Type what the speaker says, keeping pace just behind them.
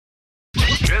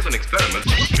Here's an experiment.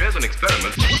 Here's an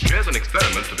experiment. Here's an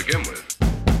experiment to begin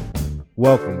with.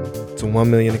 Welcome to 1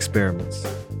 Million Experiments,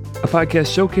 a podcast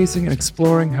showcasing and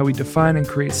exploring how we define and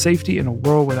create safety in a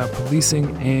world without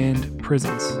policing and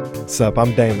prisons. What's up?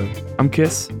 I'm Damon. I'm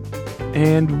Kiss,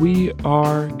 and we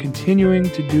are continuing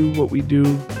to do what we do,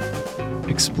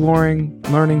 exploring,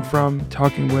 learning from,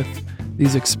 talking with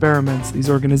these experiments, these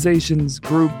organizations,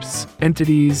 groups,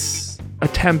 entities,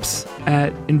 attempts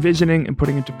at envisioning and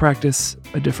putting into practice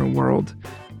a different world.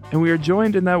 And we are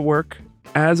joined in that work,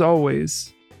 as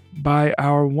always, by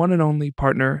our one and only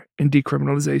partner in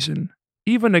decriminalization.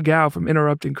 Eva Nagao from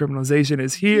Interrupting Criminalization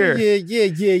is here. Yeah.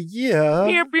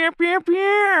 Pew, pew, pew,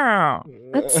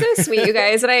 pew. That's so sweet, you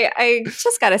guys. And I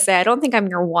just got to say, I don't think I'm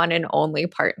your one and only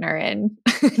partner in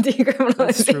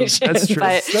decriminalization. That's true.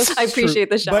 But I appreciate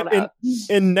the shout but out.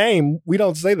 In name, we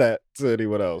don't say that to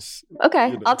anyone else.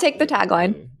 Okay, I'll take the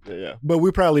tagline. Yeah. But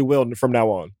we probably will from now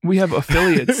on. We have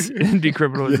affiliates in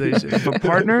decriminalization, but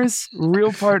partners,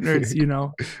 real partners, you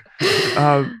know.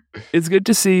 It's good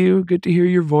to see you. Good to hear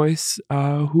your voice.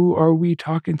 Who are we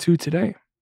talking to today?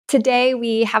 Today,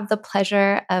 we have the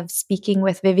pleasure of speaking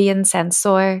with Vivien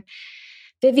Sansour.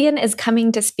 Vivien is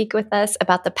coming to speak with us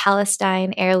about the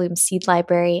Palestine Heirloom Seed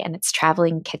Library and its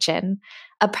traveling kitchen,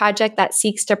 a project that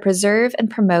seeks to preserve and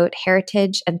promote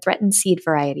heritage and threatened seed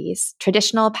varieties,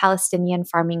 traditional Palestinian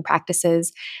farming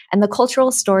practices, and the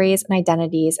cultural stories and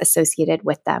identities associated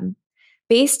with them.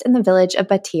 Based in the village of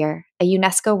Batir, a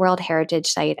UNESCO World Heritage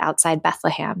Site outside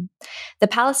Bethlehem, the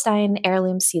Palestine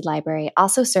Heirloom Seed Library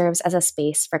also serves as a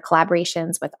space for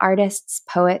collaborations with artists,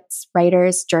 poets,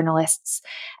 writers, journalists,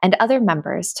 and other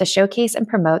members to showcase and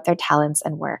promote their talents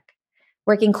and work.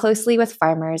 Working closely with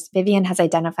farmers, Vivien has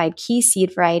identified key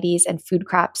seed varieties and food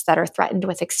crops that are threatened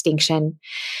with extinction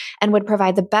and would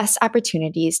provide the best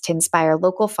opportunities to inspire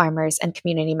local farmers and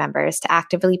community members to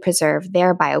actively preserve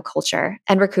their bioculture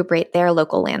and recuperate their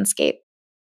local landscape.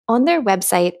 On their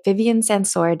website,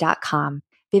 viviensansour.com,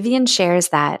 Vivien shares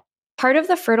that part of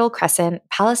the Fertile Crescent,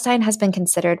 Palestine has been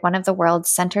considered one of the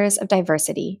world's centers of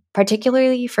diversity,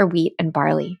 particularly for wheat and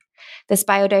barley. This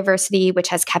biodiversity, which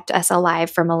has kept us alive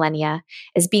for millennia,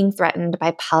 is being threatened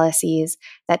by policies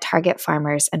that target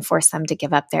farmers and force them to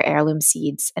give up their heirloom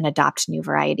seeds and adopt new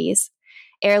varieties.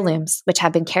 Heirlooms, which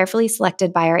have been carefully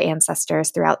selected by our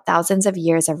ancestors throughout thousands of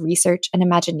years of research and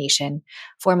imagination,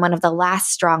 form one of the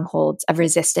last strongholds of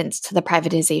resistance to the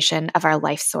privatization of our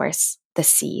life source, the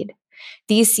seed.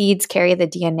 These seeds carry the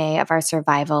DNA of our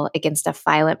survival against a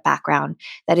violent background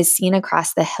that is seen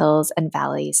across the hills and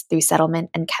valleys through settlement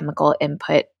and chemical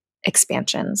input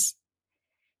expansions.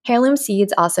 Heirloom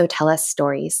seeds also tell us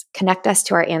stories, connect us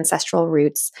to our ancestral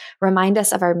roots, remind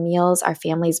us of our meals our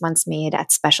families once made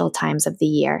at special times of the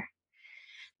year.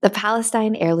 The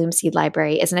Palestine Heirloom Seed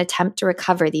Library is an attempt to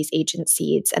recover these ancient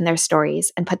seeds and their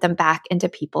stories and put them back into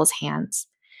people's hands.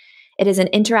 It is an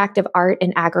interactive art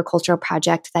and agricultural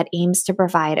project that aims to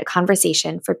provide a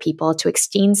conversation for people to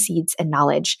exchange seeds and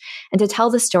knowledge and to tell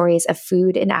the stories of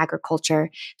food and agriculture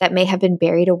that may have been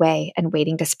buried away and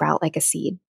waiting to sprout like a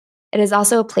seed. It is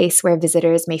also a place where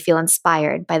visitors may feel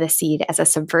inspired by the seed as a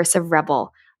subversive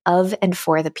rebel of and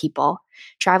for the people,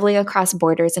 traveling across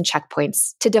borders and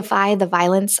checkpoints to defy the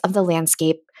violence of the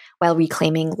landscape while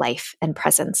reclaiming life and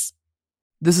presence.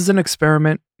 This is an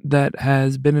experiment that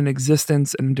has been in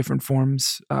existence in different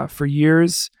forms for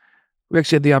years. We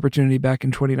actually had the opportunity back in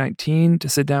 2019 to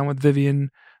sit down with Vivien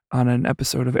on an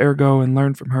episode of Ergo and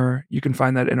learn from her. You can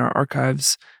find that in our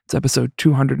archives. It's episode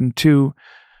 202.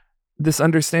 This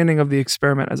understanding of the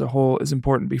experiment as a whole is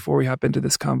important before we hop into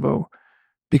this convo,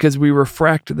 because we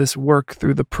refract this work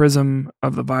through the prism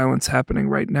of the violence happening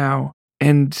right now.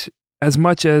 And as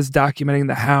much as documenting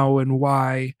the how and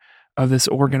why of this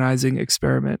organizing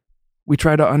experiment, we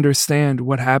try to understand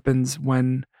what happens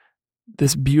when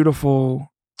this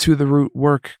beautiful to the root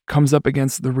work comes up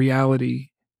against the reality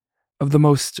of the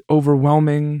most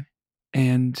overwhelming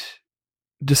and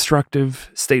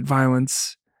destructive state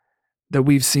violence that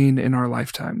we've seen in our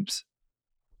lifetimes.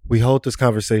 We hold this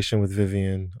conversation with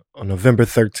Vivien on November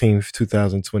 13th,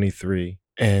 2023.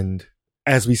 And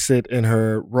as we sit in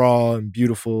her raw and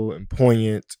beautiful and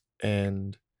poignant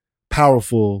and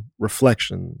powerful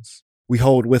reflections, we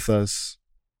hold with us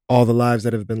all the lives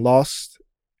that have been lost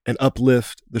and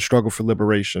uplift the struggle for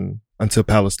liberation until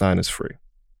Palestine is free.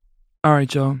 All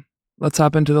right, y'all. Let's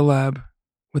hop into the lab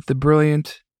with the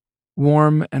brilliant,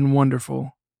 warm, and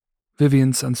wonderful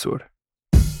Vivien Sansour.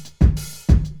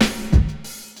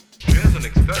 Here's an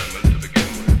experiment to begin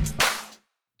with.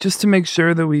 Just to make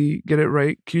sure that we get it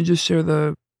right, can you just share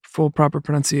the full proper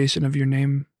pronunciation of your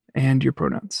name and your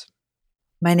pronouns?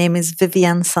 My name is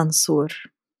Vivien Sansour.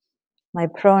 My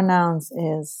pronouns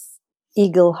is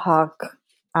eagle, hawk,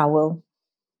 owl.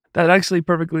 That actually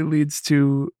perfectly leads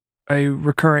to a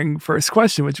recurring first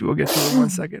question, which we'll get to in 1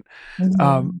 second.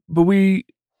 But we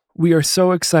are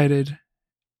so excited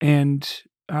and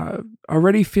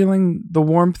already feeling the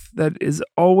warmth that is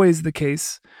always the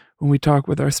case when we talk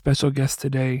with our special guest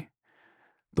today.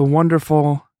 The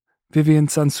wonderful Vivien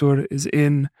Sansour is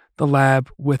in the lab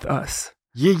with us.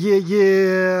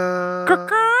 Yeah.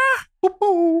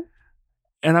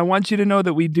 And I want you to know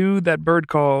that we do that bird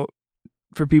call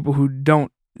for people who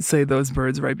don't say those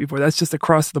birds right before. That's just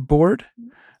across the board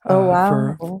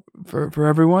for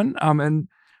everyone.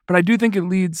 But I do think it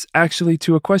leads actually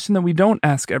to a question that we don't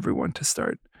ask everyone to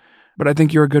start. But I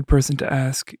think you're a good person to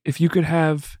ask. If you could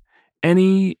have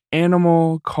any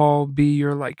animal call be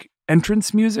your like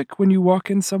entrance music when you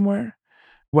walk in somewhere,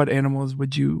 what animals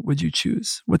would you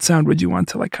choose? What sound would you want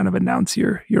to like kind of announce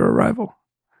your arrival?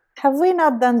 Have we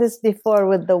not done this before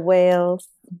with the whales?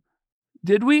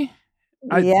 Did we?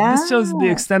 This shows the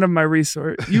extent of my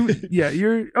resource.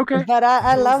 You're okay. But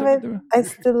I love it. I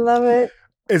still love it.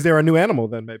 Is there a new animal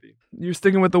then, maybe? You're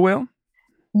sticking with the whale?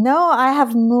 No, I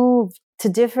have moved to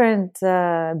different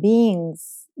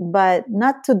beings, but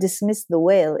not to dismiss the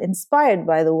whale, inspired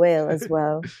by the whale as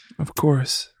well. Of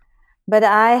course. But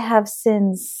I have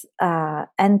since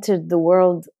entered the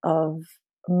world of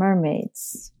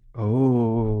mermaids.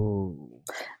 Oh.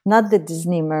 Not the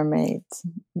Disney mermaids,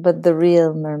 but the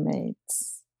real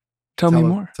mermaids. Tell me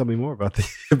more. Tell me more about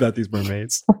these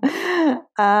mermaids.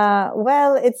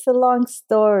 Well, it's a long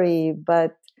story,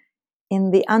 but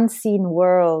in the unseen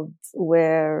world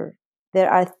where there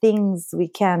are things we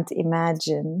can't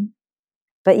imagine,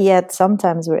 but yet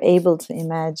sometimes we're able to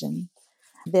imagine,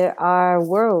 there are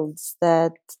worlds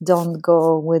that don't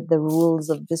go with the rules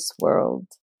of this world.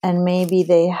 And maybe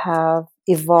they have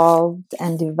evolved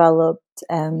and developed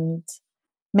and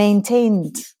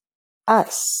maintained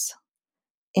us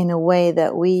in a way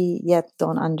that we yet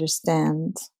don't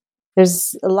understand.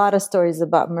 There's a lot of stories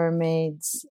about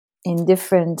mermaids in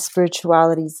different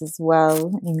spiritualities as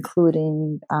well,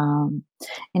 including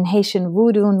in Haitian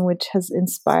voodoo, which has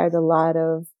inspired a lot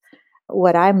of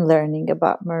what I'm learning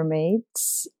about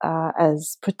mermaids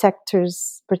as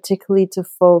protectors, particularly to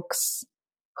folks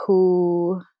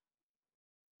who,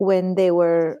 when they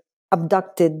were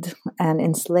abducted and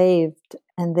enslaved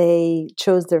and they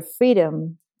chose their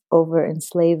freedom over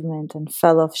enslavement and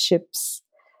fell off ships,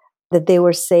 that they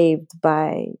were saved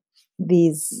by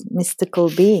these mystical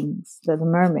beings, the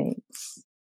mermaids.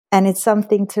 And it's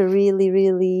something to really,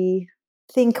 really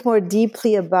think more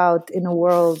deeply about in a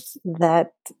world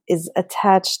that is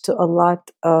attached to a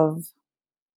lot of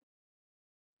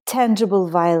tangible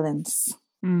violence.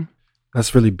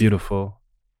 That's really beautiful.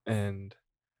 And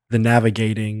the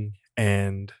navigating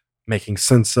and making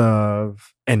sense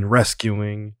of and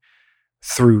rescuing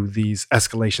through these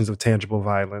escalations of tangible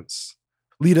violence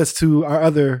lead us to our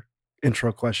other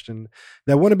intro question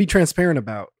that I want to be transparent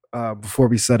about before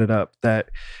we set it up, that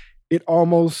it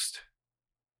almost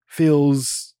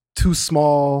feels too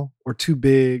small or too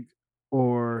big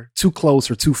or too close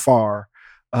or too far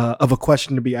of a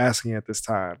question to be asking at this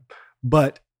time.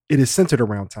 But it is centered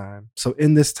around time. So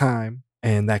in this time,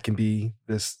 and that can be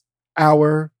this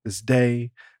hour, this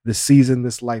day, this season,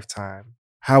 this lifetime,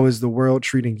 how is the world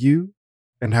treating you?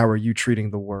 And how are you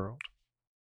treating the world?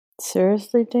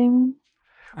 Seriously, Damon?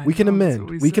 We can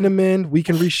amend. We can amend. We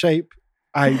can reshape.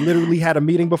 I literally had a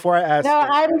meeting before I asked. No,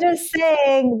 I'm just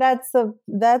saying that's a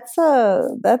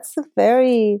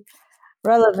very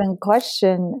relevant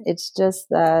question. It's just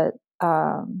that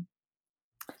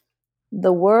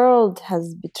the world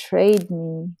has betrayed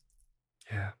me.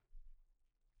 Yeah.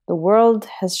 The world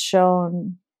has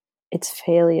shown its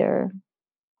failure.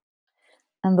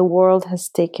 And the world has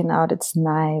taken out its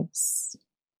knives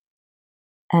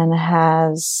and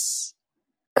has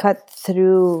cut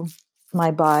through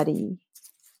my body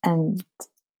and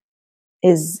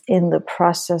is in the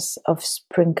process of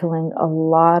sprinkling a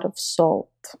lot of salt.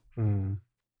 And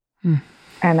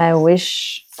I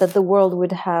wish that the world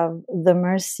would have the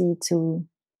mercy to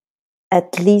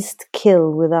at least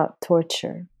kill without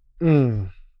torture.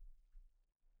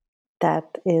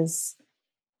 That is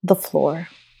the floor.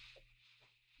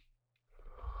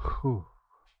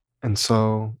 And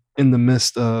so in the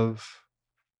midst of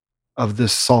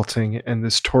this salting and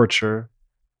this torture,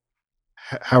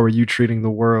 how are you treating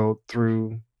the world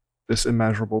through this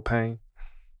immeasurable pain?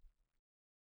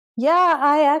 Yeah,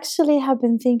 I actually have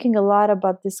been thinking a lot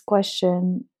about this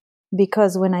question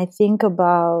because when I think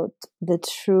about the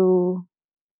true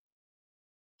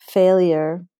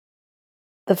failure,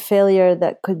 the failure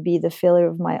that could be the failure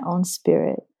of my own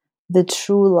spirit, the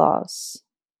true loss.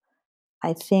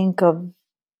 I think of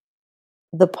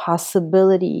the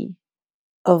possibility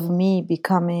of me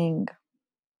becoming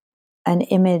an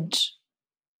image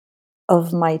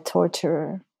of my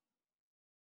torturer,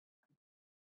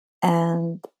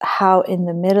 and how in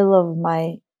the middle of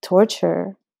my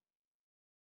torture,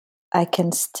 I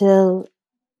can still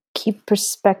keep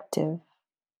perspective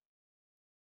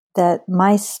that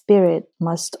my spirit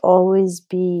must always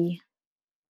be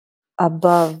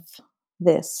above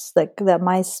this, like that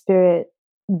my spirit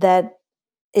that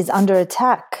is under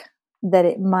attack, that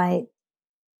it might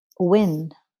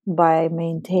win by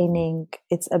maintaining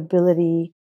its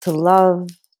ability to love,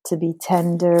 to be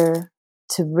tender,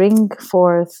 to bring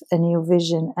forth a new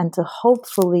vision, and to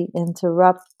hopefully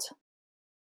interrupt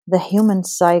the human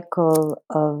cycle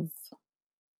of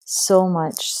so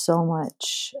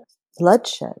much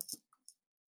bloodshed.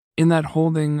 In that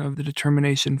holding of the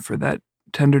determination for that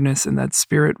tenderness and that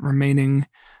spirit remaining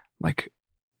like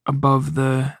above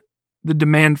the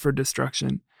demand for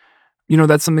destruction,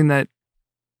 that's something that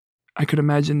I could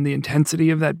imagine the intensity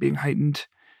of that being heightened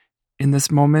in this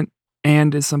moment,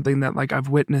 and is something that like I've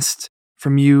witnessed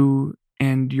from you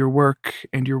and your work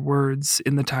and your words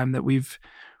in the time that we've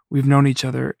known each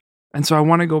other. And so I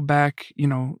want to go back,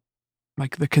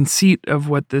 like the conceit of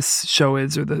what this show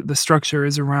is, or the structure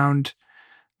is around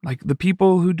like the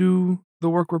people who do the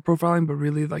work we're profiling, but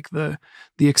really like the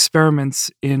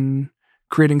experiments in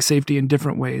creating safety in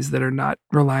different ways that are not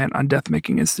reliant on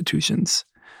death-making institutions.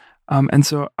 And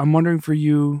so I'm wondering for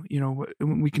you,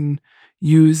 we can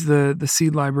use the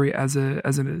seed library as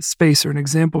a space or an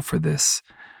example for this.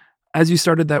 As you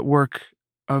started that work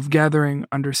of gathering,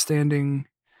 understanding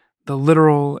the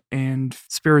literal and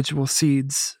spiritual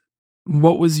seeds,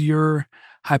 what was your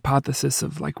hypothesis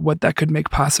of like what that could make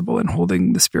possible in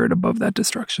holding the spirit above that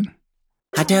destruction?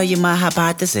 I tell you my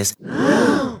hypothesis.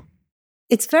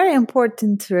 It's very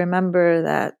important to remember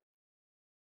that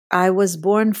I was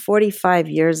born 45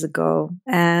 years ago,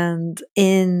 and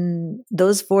in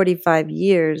those 45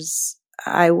 years,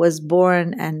 I was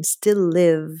born and still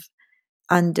live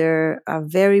under a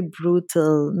very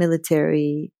brutal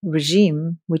military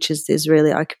regime, which is the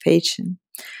Israeli occupation.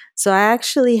 So I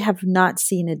actually have not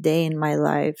seen a day in my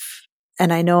life.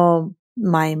 And I know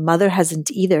my mother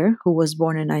hasn't either, who was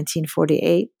born in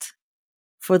 1948.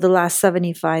 For the last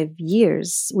 75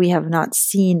 years, we have not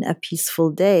seen a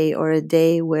peaceful day, or a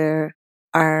day where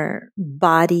our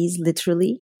bodies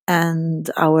literally and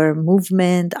our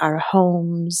movement, our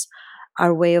homes,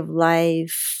 our way of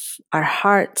life, our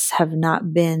hearts have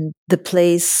not been the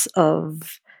place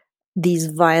of these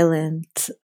violent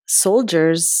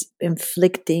soldiers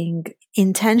inflicting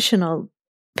intentional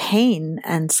pain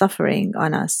and suffering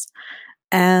on us.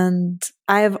 And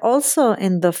I have also,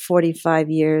 in the 45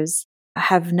 years,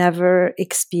 have never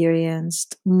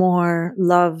experienced more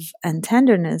love and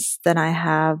tenderness than I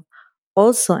have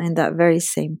also in that very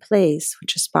same place,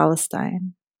 which is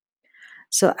Palestine.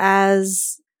 So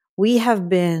as we have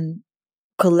been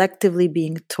collectively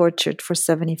being tortured for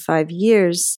 75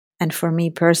 years, and for me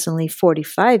personally,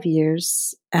 45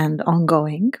 years and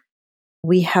ongoing,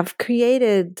 we have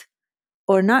created,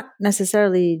 or not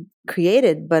necessarily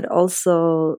created, but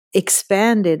also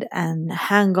expanded and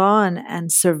hang on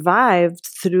and survived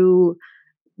through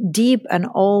deep and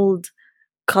old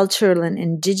cultural and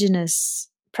indigenous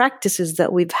practices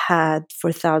that we've had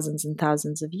for thousands and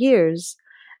thousands of years.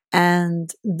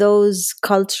 And those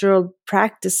cultural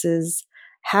practices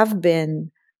have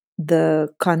been the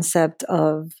concept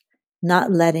of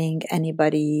not letting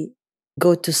anybody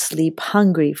go to sleep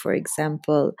hungry, for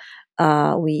example.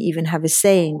 We even have a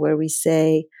saying where we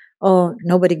say, oh,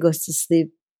 nobody goes to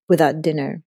sleep without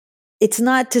dinner. It's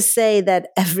not to say that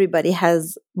everybody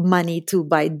has money to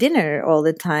buy dinner all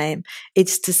the time.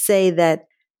 It's to say that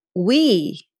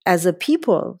we, as a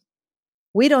people,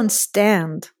 we don't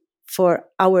stand for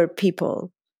our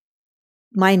people,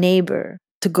 my neighbor,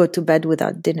 to go to bed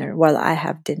without dinner while I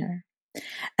have dinner.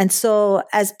 And so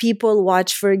as people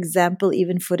watch, for example,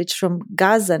 even footage from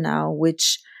Gaza now,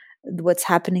 which what's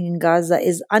happening in Gaza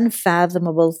is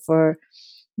unfathomable for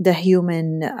the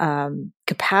human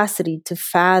capacity to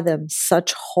fathom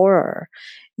such horror.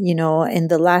 In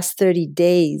the last 30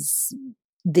 days,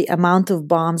 the amount of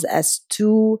bombs, as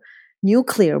 2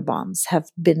 nuclear bombs have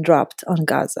been dropped on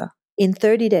Gaza in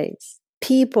 30 days.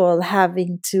 People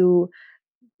having to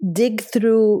dig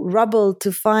through rubble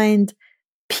to find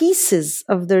pieces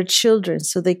of their children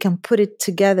so they can put it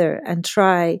together and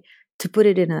try to put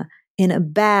it in a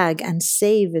bag and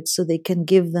save it so they can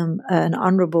give them an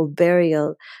honorable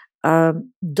burial.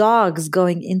 Dogs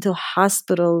going into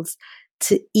hospitals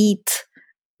to eat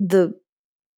the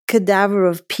cadaver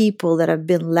of people that have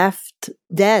been left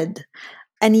dead.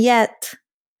 And yet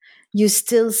you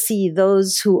still see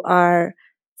those who are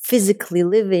physically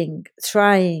living,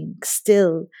 trying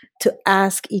still to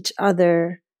ask each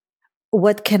other,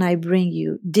 what can I bring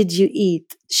you? Did you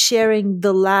eat? Sharing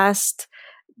the last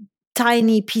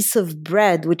tiny piece of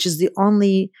bread, which is the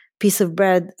only piece of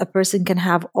bread a person can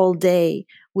have all day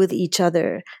with each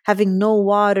other, having no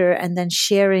water and then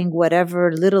sharing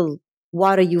whatever little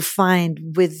water you find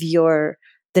with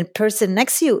the person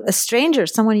next to you, a stranger,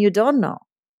 someone you don't know.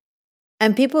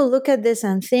 And people look at this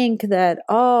and think that,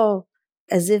 oh,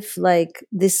 as if like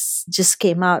this just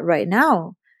came out right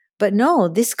now. But no,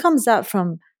 this comes out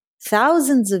from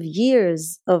thousands of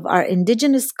years of our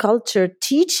indigenous culture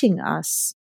teaching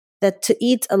us that to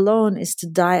eat alone is to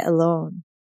die alone.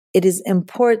 It is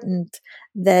important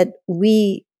that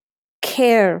we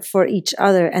care for each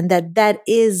other, and that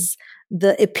is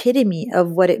the epitome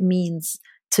of what it means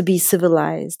to be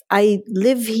civilized. I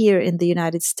live here in the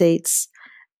United States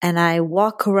and I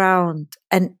walk around,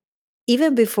 and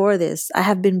even before this, I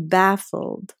have been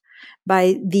baffled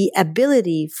by the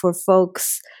ability for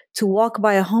folks to walk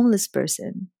by a homeless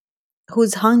person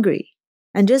who's hungry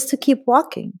and just to keep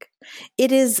walking.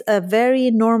 It is a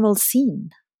very normal scene.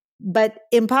 But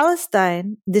in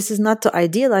Palestine, this is not to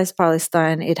idealize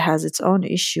Palestine. It has its own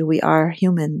issue. We are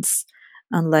humans,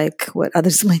 unlike what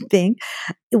others might think.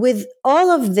 With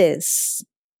all of this,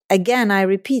 again, I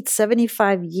repeat,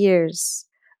 75 years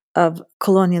of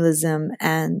colonialism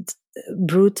and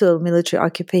brutal military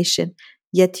occupation,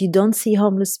 yet you don't see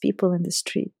homeless people in the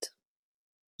street.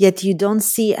 Yet you don't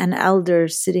see an elder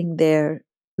sitting there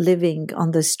living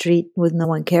on the street with no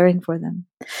one caring for them.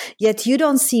 Yet you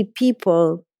don't see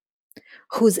people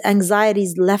whose anxiety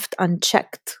is left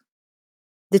unchecked.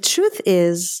 The truth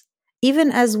is, even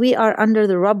as we are under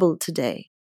the rubble today,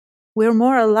 we're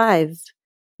more alive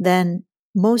than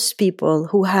most people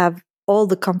who have all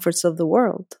the comforts of the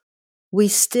world. We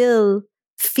still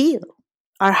feel.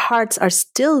 Our hearts are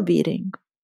still beating.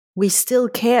 We still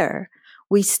care.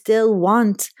 We still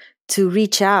want to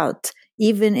reach out,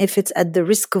 even if it's at the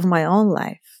risk of my own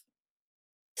life.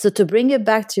 So to bring it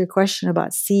back to your question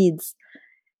about seeds,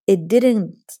 it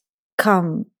didn't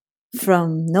come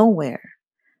from nowhere.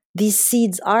 These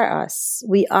seeds are us.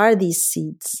 We are these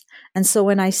seeds. And so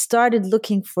when I started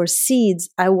looking for seeds,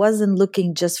 I wasn't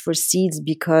looking just for seeds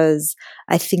because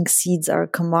I think seeds are a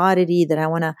commodity that I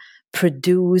want to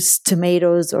produce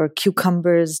tomatoes or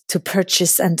cucumbers to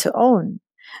purchase and to own.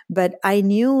 But I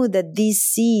knew that these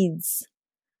seeds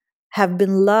have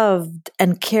been loved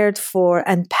and cared for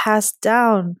and passed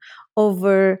down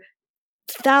over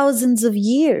thousands of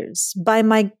years by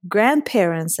my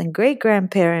grandparents and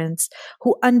great-grandparents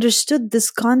who understood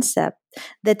this concept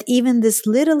that even this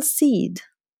little seed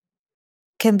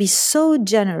can be so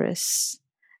generous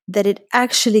that it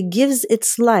actually gives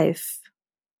its life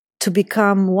to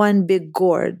become one big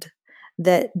gourd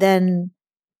that then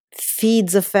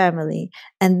feeds a family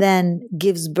and then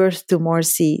gives birth to more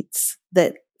seeds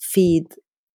that feed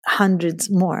hundreds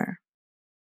more.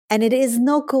 And it is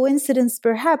no coincidence,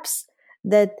 perhaps,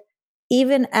 that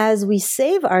even as we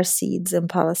save our seeds in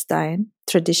Palestine,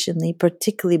 traditionally,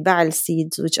 particularly Ba'al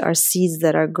seeds, which are seeds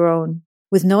that are grown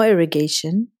with no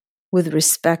irrigation, with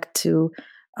respect to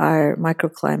our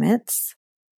microclimates,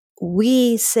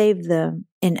 we save them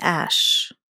in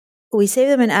ash. We save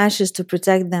them in ashes to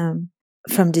protect them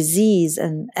from disease.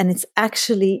 And it's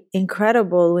actually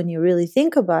incredible when you really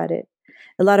think about it.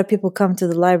 A lot of people come to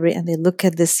the library and they look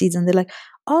at the seeds and they're like,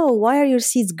 oh, why are your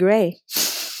seeds gray?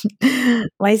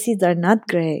 My seeds are not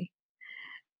gray.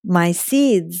 My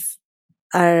seeds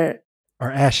are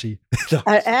ashy.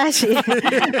 Are ashy.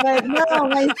 But no,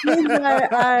 my seeds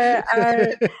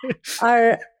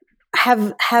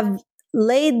have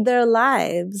laid their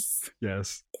lives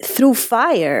through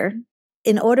fire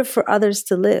in order for others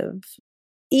to live.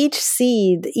 Each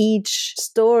seed, each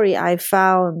story I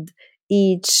found,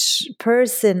 each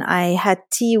person I had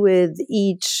tea with,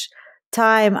 each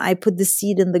time I put the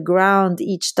seed in the ground,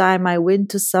 each time I went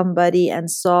to somebody and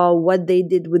saw what they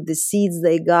did with the seeds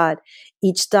they got,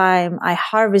 each time I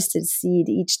harvested seed,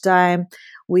 each time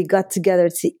we got together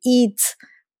to eat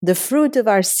the fruit of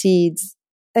our seeds,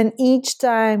 and each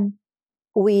time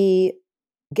we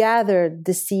gathered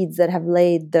the seeds that have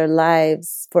laid their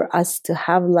lives for us to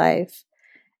have life.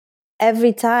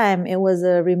 Every time it was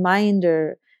a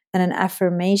reminder and an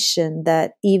affirmation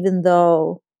that even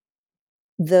though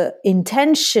the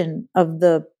intention of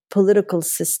the political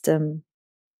system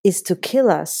is to kill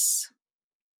us,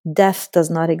 death does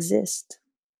not exist.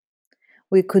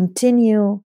 We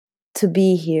continue to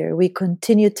be here. We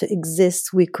continue to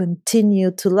exist. We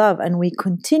continue to love. And we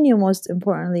continue, most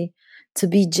importantly, to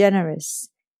be generous,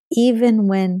 even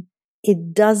when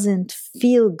it doesn't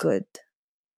feel good.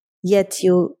 Yet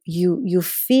you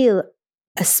feel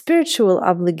a spiritual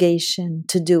obligation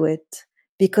to do it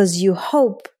because you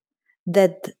hope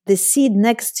that the seed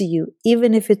next to you,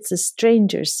 even if it's a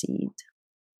stranger seed,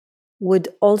 would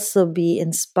also be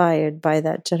inspired by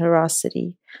that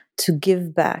generosity to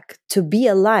give back, to be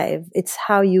alive. It's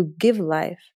how you give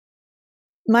life.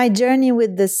 My journey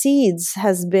with the seeds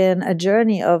has been a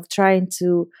journey of trying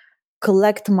to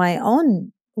collect my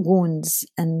own wounds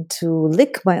and to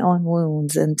lick my own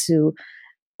wounds and to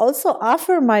also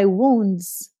offer my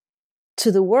wounds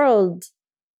to the world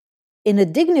in a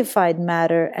dignified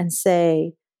manner and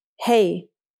say, hey,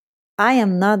 I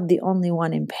am not the only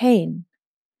one in pain.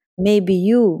 Maybe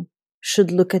you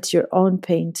should look at your own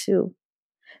pain too.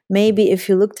 Maybe if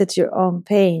you looked at your own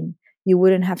pain, you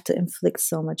wouldn't have to inflict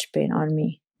so much pain on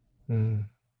me.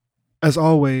 As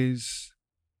always,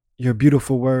 your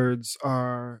beautiful words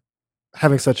are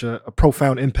having such a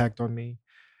profound impact on me.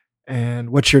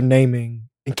 And what you're naming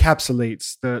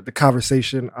encapsulates the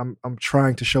conversation I'm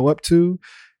trying to show up to,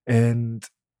 and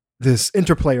this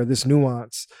interplay or this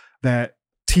nuance that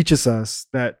teaches us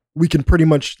that we can pretty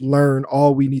much learn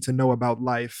all we need to know about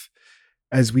life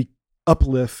as we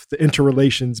uplift the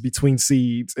interrelations between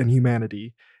seeds and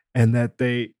humanity, and that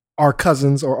they are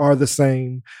cousins or are the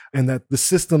same, and that the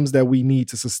systems that we need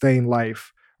to sustain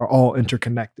life are all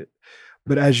interconnected.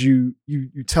 But as you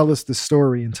tell us the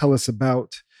story and tell us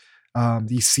about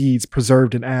these seeds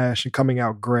preserved in ash and coming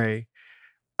out gray,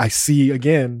 I see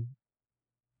again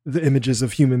the images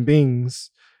of human beings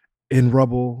in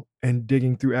rubble and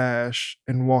digging through ash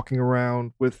and walking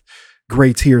around with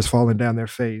gray tears falling down their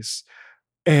face.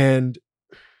 And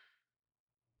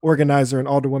organizer and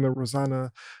alderwoman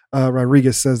Rosanna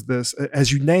Rodriguez says this: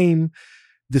 as you name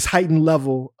this heightened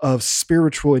level of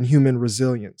spiritual and human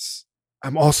resilience,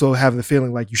 I'm also having the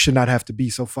feeling like you should not have to be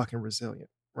so fucking resilient,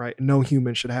 right? No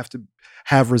human should have to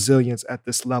have resilience at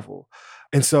this level.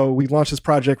 And so we launched this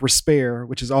project, Respair,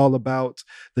 which is all about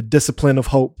the discipline of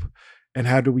hope and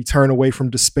how do we turn away from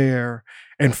despair.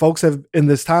 And folks have in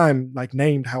this time like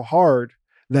named how hard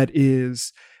that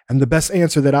is. And the best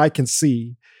answer that I can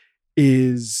see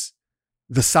is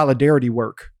the solidarity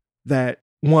work that,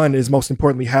 one, is most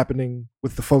importantly happening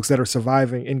with the folks that are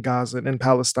surviving in Gaza and in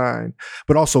Palestine,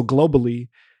 but also globally.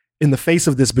 In the face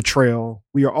of this betrayal,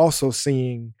 we are also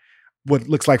seeing what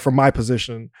looks like, from my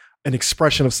position, an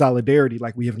expression of solidarity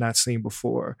like we have not seen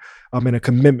before, and a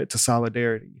commitment to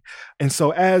solidarity. And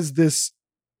so as this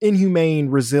inhumane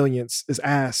resilience is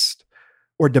asked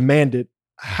or demanded,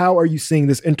 how are you seeing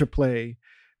this interplay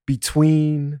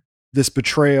between this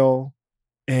betrayal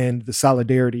and the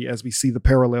solidarity as we see the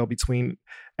parallel between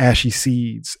ashy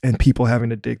seeds and people having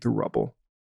to dig through rubble?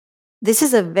 This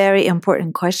is a very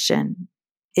important question.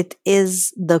 It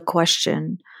is the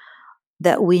question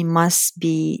that we must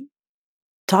be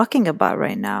talking about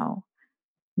right now.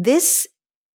 This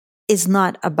is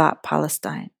not about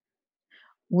Palestine.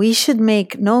 We should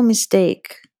make no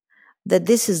mistake that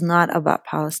this is not about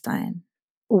Palestine.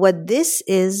 What this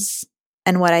is,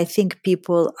 and what I think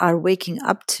people are waking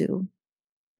up to,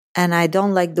 and I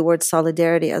don't like the word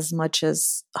solidarity as much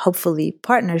as hopefully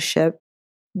partnership,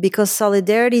 because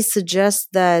solidarity suggests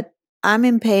that I'm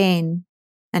in pain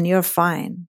and you're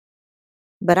fine.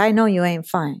 But I know you ain't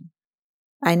fine.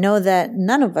 I know that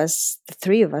none of us, the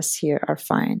three of us here, are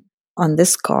fine on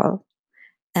this call.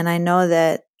 And I know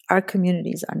that our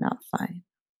communities are not fine.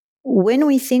 When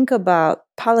we think about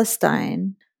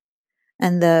Palestine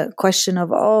and the question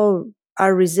of,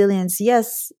 our resilience,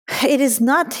 yes, it is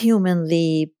not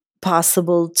humanly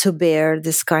possible to bear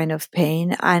this kind of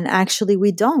pain. And actually,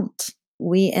 we don't.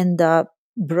 We end up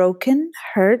broken,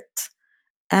 hurt,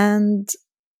 and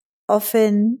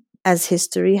often, as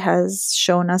history has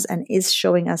shown us and is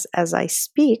showing us as I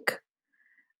speak,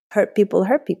 hurt people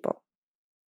hurt people.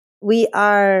 We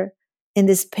are in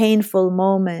this painful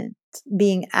moment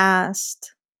being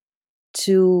asked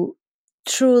to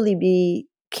truly be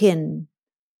kin.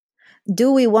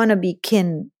 Do we want to be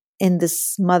kin in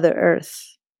this Mother Earth?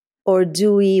 Or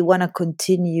do we want to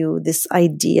continue this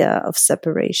idea of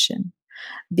separation?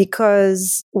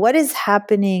 Because what is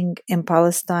happening in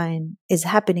Palestine is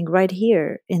happening right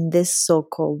here in this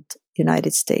so-called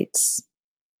United States.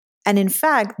 And in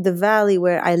fact, the valley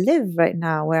where I live right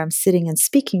now, where I'm sitting and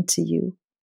speaking to you,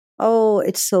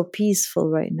 it's so peaceful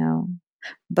right now.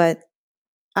 But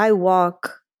I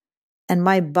walk and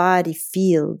my body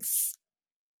feels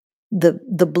the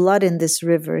blood in this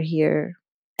river here.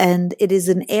 And it is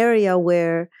an area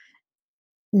where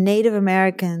Native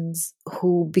Americans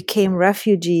who became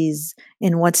refugees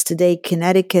in what's today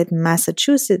Connecticut and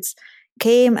Massachusetts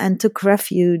came and took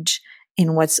refuge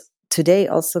in what's today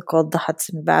also called the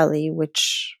Hudson Valley,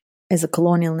 which is a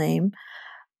colonial name.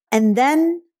 And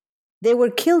then they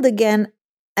were killed again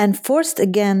and forced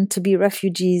again to be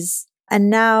refugees. And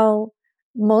now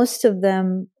most of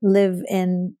them live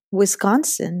in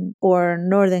Wisconsin or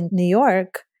northern New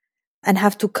York and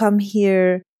have to come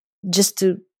here just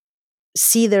to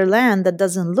see their land that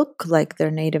doesn't look like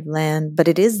their native land, but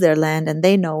it is their land and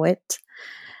they know it.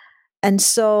 And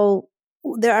so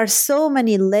there are so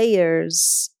many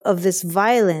layers of this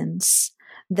violence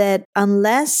that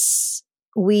unless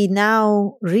we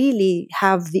now really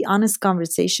have the honest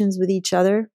conversations with each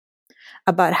other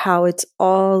about how it's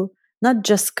all not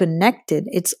just connected,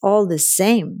 it's all the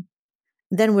same,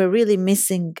 then we're really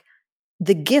missing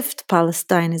the gift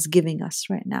Palestine is giving us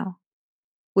right now,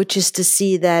 which is to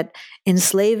see that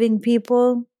enslaving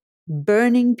people,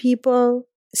 burning people,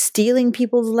 stealing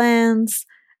people's lands,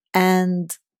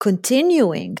 and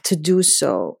continuing to do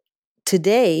so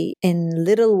today in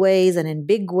little ways and in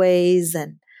big ways.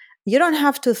 And you don't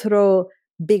have to throw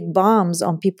big bombs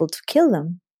on people to kill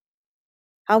them.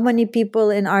 How many people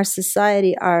in our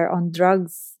society are on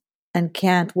drugs and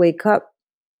can't wake up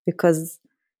because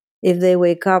if they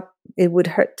wake up, it would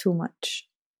hurt too much?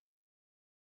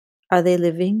 Are they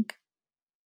living?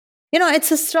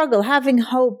 It's a struggle. Having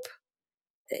hope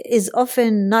is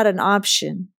often not an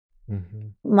option. Mm-hmm.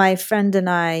 My friend and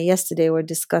I yesterday were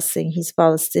discussing, he's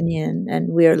Palestinian, and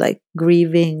we're like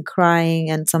grieving, crying,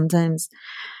 and sometimes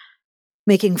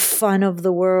making fun of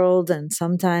the world, and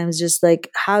sometimes just like,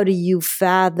 how do you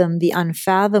fathom the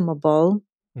unfathomable?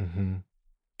 Mm-hmm.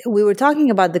 We were talking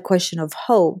about the question of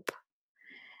hope.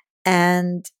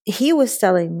 And he was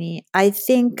telling me, I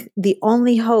think the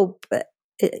only hope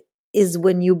is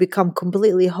when you become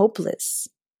completely hopeless.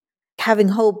 Having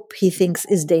hope, he thinks,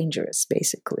 is dangerous,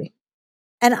 basically.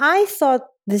 And I thought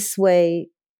this way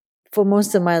for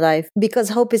most of my life because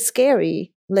hope is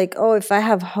scary. Like, oh, if I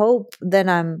have hope, then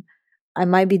I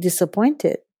might be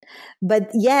disappointed.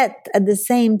 But yet, at the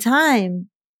same time,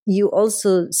 you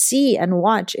also see and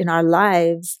watch in our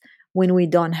lives when we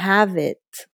don't have it,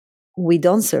 we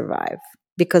don't survive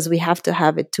because we have to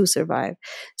have it to survive.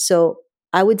 So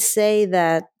I would say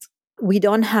that we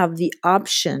don't have the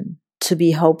option to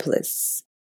be hopeless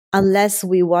unless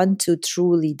we want to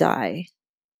truly die.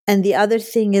 And the other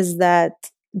thing is that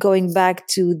going back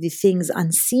to the things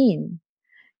unseen,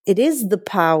 it is the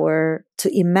power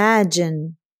to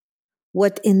imagine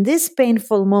what in this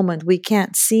painful moment we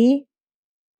can't see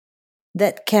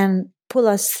that can pull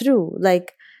us through.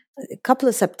 Like a couple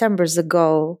of Septembers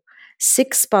ago,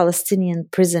 6 Palestinian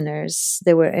prisoners,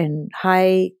 they were in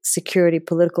high security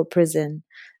political prison,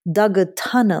 dug a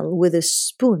tunnel with a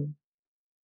spoon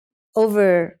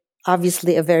over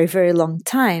obviously a very, very long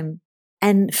time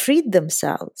and freed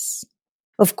themselves.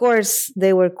 Of course,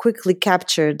 they were quickly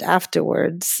captured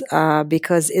afterwards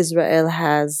because Israel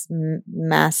has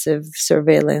massive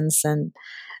surveillance, and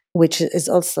which is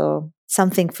also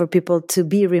something for people to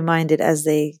be reminded as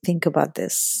they think about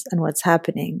this and what's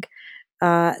happening.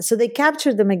 So they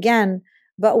captured them again,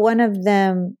 but one of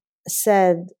them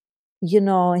said, he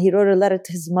wrote a letter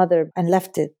to his mother and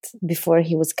left it before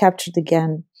he was captured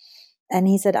again. And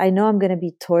he said, I know I'm going to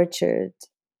be tortured.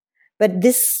 But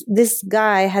this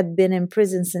guy had been in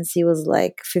prison since he was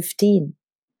like 15.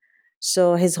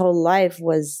 So his whole life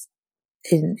was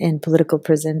in political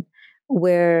prison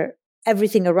where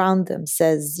everything around them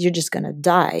says, you're just going to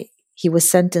die. He was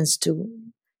sentenced to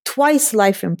twice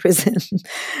life in prison.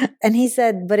 And he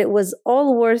said, but it was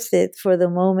all worth it for the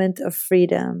moment of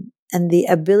freedom and the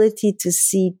ability to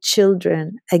see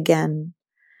children again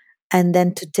and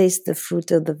then to taste the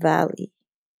fruit of the valley.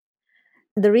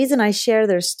 The reason I share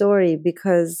their story,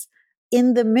 because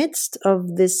in the midst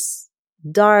of this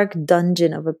dark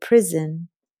dungeon of a prison,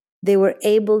 they were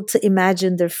able to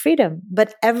imagine their freedom.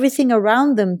 But everything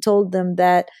around them told them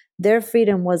that their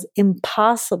freedom was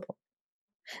impossible,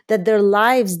 that their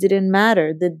lives didn't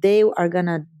matter, that they are going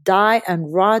to die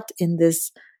and rot in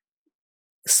this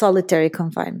solitary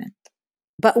confinement,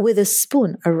 but with a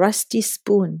spoon, a rusty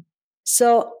spoon.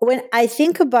 So when I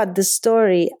think about the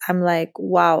story, I'm like,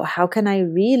 wow, how can I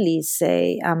really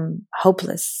say I'm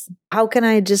hopeless? How can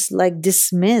I just like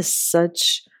dismiss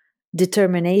such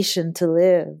determination to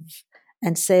live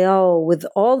and say, oh, with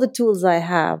all the tools I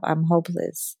have, I'm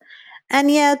hopeless?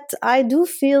 And yet I do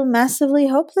feel massively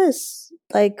hopeless,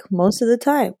 like most of the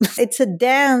time. It's a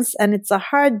dance and it's a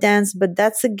hard dance, but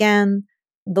that's again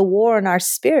the war on our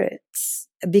spirits.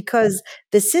 because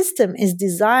the system is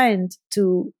designed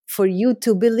for you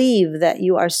to believe that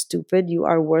you are stupid, you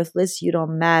are worthless, you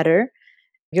don't matter.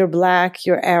 You're black,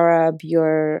 you're Arab,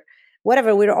 you're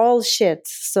whatever. We're all shit.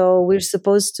 So we're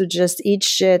supposed to just eat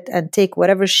shit and take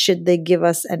whatever shit they give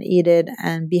us and eat it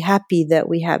and be happy that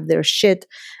we have their shit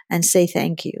and say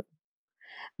thank you.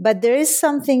 But there is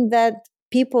something that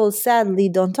people sadly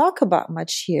don't talk about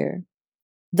much here.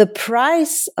 The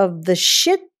price of the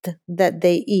shit that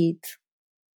they eat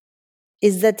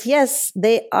is that, yes,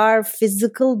 they are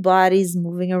physical bodies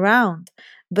moving around,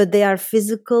 but they are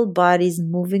physical bodies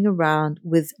moving around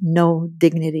with no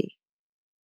dignity.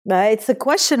 It's a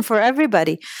question for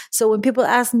everybody. So when people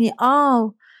ask me,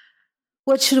 oh,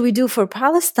 what should we do for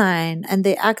Palestine? And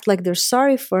they act like they're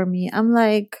sorry for me. I'm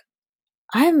like,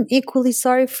 I'm equally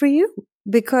sorry for you,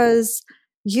 because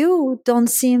you don't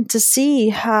seem to see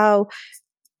how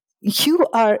you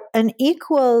are an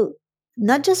equal,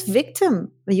 not just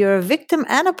victim, you're a victim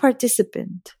and a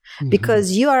participant,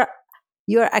 because you're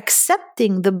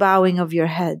accepting the bowing of your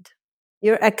head.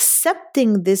 You're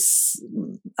accepting this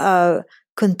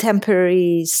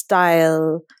contemporary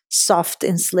style, soft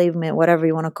enslavement, whatever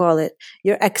you want to call it.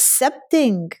 You're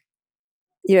accepting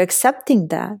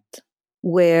that,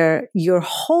 where your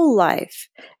whole life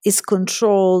is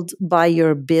controlled by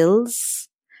your bills,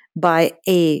 by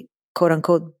a quote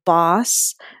unquote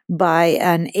boss, by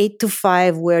an 8 to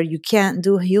 5 where you can't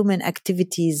do human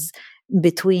activities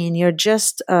between. You're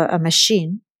just a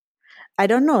machine. I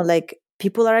don't know, like,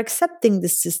 people are accepting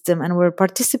this system and we're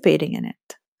participating in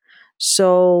it.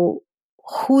 So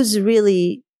who's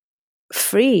really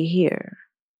free here?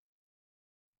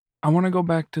 I want to go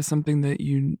back to something that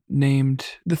you named.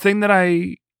 The thing that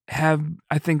I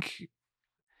think,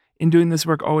 in doing this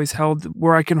work always held,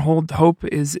 where I can hold hope,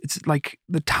 is it's like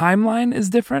the timeline is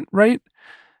different, right?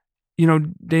 You know,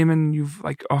 Damon, you've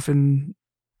like often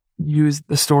used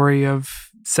the story of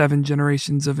 7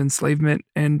 generations of enslavement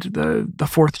and the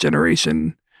 4th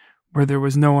generation, where there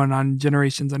was no one on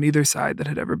generations on either side that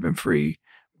had ever been free,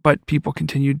 but people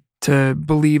continued to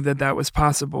believe that that was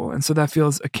possible. And so that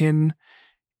feels akin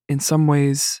in some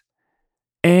ways.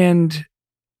 And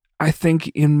I think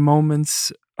in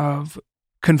moments of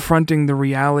confronting the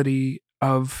reality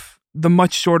of the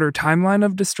much shorter timeline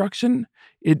of destruction,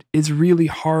 it is really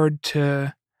hard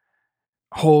to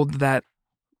hold that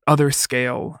other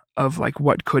scale of like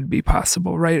what could be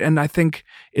possible, right? And I think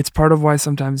it's part of why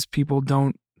sometimes people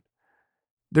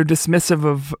they're dismissive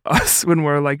of us when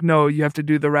we're like, no, you have to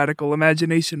do the radical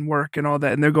imagination work and all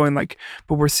that. And they're going like,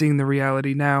 but we're seeing the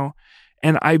reality now.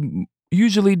 And I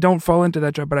usually don't fall into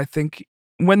that trap, but I think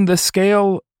when the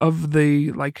scale of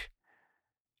the like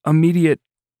immediate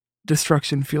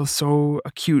destruction feels so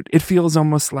acute, it feels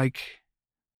almost like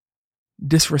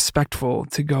disrespectful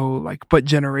to go like, but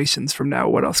generations from now,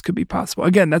 what else could be possible?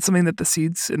 Again, that's something that the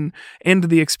seeds and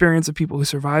the experience of people who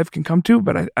survive can come to,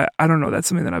 but I don't know. That's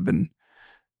something that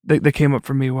that came up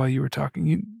for me while you were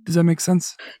talking. Does that make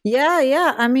sense?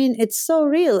 Yeah. I mean, it's so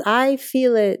real. I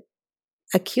feel it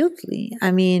acutely.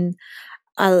 I mean,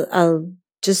 I'll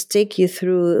just take you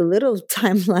through a little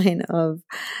timeline of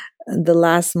the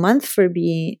last month for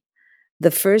me. The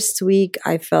first week,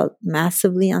 I felt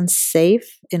massively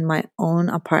unsafe in my own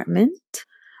apartment.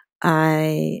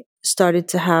 I started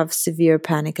to have severe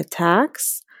panic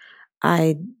attacks.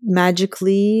 I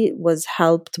magically was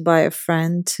helped by a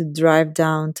friend to drive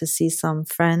down to see some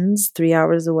friends 3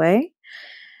 hours away.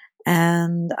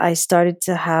 And I started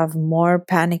to have more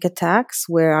panic attacks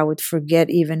where I would forget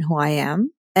even who I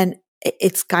am. And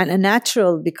it's kind of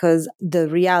natural because the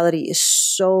reality is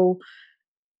so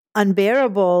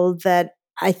unbearable that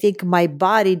I think my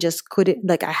body just couldn't,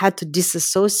 like, I had to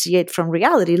disassociate from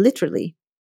reality, literally.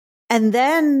 And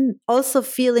then also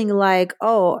feeling like,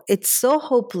 oh, it's so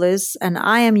hopeless and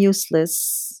I am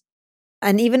useless.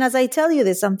 And even as I tell you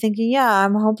this, I'm thinking, yeah,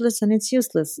 I'm hopeless and it's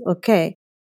useless. Okay.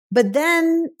 But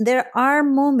then there are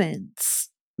moments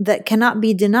that cannot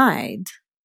be denied,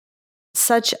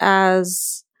 such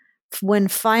as when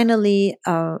finally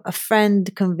a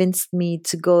friend convinced me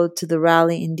to go to the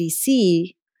rally in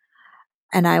DC,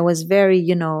 and I was very,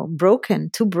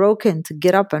 too broken to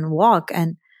get up and walk.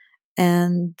 And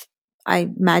I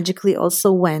magically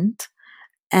also went,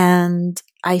 and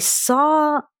I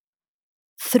saw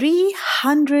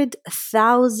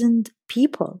 300,000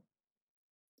 people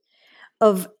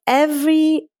of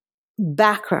every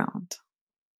background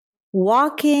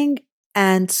walking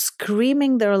and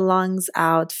screaming their lungs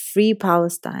out, "Free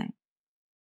Palestine."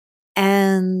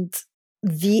 And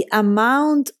the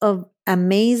amount of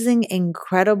amazing,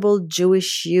 incredible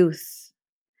Jewish youth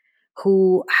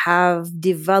who have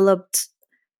developed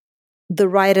the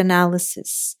right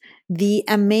analysis, the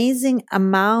amazing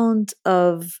amount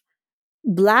of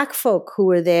Black folk who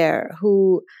were there,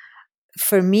 who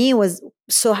for me was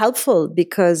so helpful,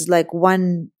 because like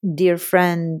one dear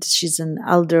friend, she's an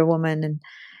elder woman,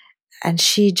 and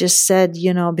she just said,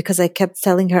 because I kept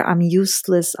telling her, I'm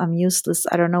useless,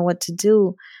 I don't know what to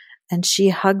do. And she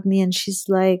hugged me and she's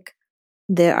like,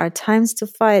 there are times to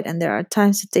fight and there are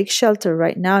times to take shelter.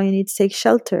 Right now you need to take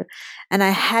shelter. And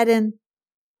I hadn't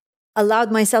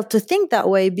allowed myself to think that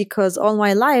way, because all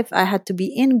my life I had to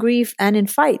be in grief and in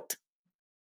fight.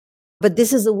 But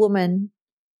this is a woman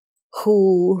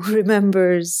who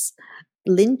remembers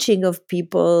lynching of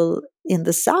people in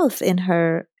the South in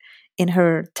her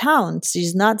town.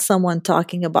 She's not someone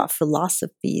talking about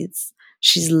philosophies.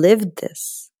 She's lived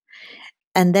this.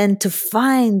 And then to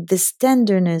find this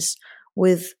tenderness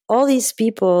with all these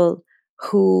people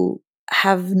who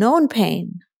have known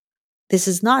pain. This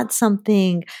is not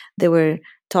something they were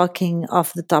talking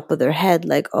off the top of their head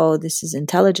like, oh, this is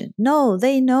intelligent. No,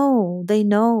 they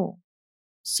know.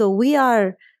 So we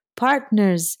are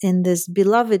partners in this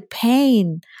beloved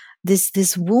pain.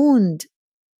 This wound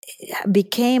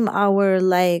became our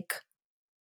like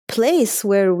place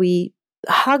where we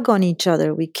hug on each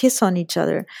other, we kiss on each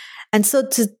other. And so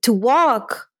to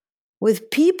walk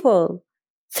with people,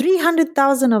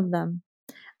 300,000 of them,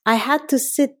 I had to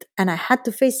sit and I had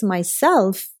to face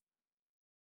myself.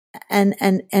 And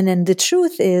the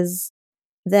truth is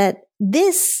that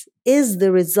this is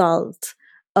the result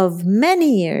of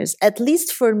many years. At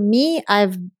least for me,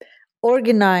 I've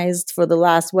organized for the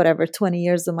last 20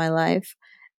 years of my life.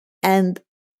 And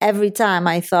every time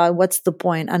I thought, what's the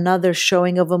point? Another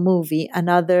showing of a movie,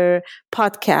 another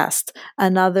podcast,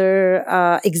 another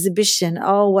exhibition,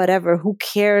 whatever. Who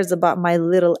cares about my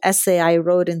little essay I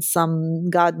wrote in some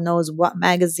God knows what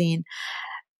magazine?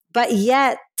 But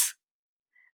yet,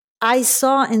 I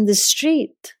saw in the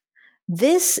street,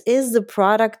 this is the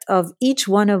product of each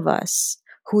one of us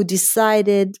who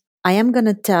decided, I'm going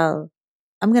to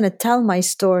tell my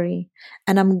story,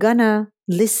 and I'm going to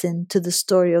listen to the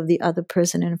story of the other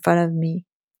person in front of me.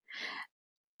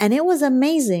 And it was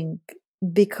amazing,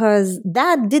 because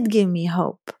that did give me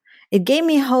hope. It gave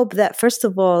me hope that, first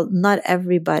of all, not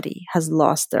everybody has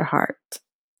lost their heart.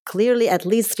 Clearly, at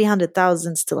least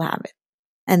 300,000 still have it.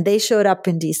 And they showed up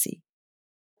in DC.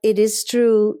 It is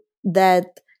true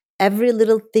that every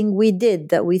little thing we did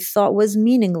that we thought was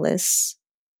meaningless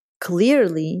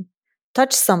clearly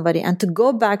touch somebody. And to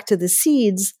go back to the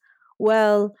seeds,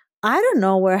 well, I don't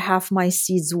know where half my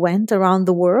seeds went around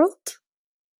the world,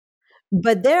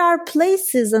 but there are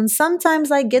places, and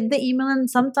sometimes I get the email and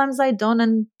sometimes I don't,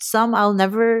 and some I'll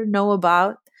never know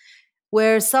about,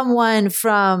 where someone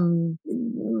from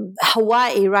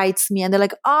Hawaii writes me and they're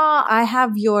like, I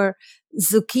have your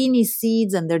zucchini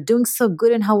seeds and they're doing so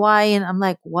good in Hawaii. And I'm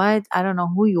like, what? I don't know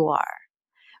who you are.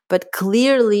 But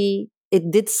clearly it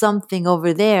did something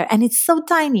over there, and it's so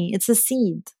tiny. It's a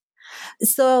seed.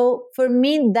 So for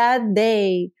me, that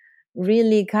day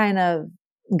really kind of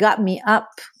got me up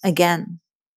again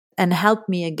and helped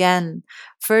me again.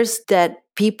 First, that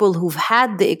people who've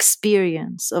had the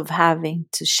experience of having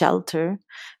to shelter,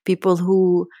 people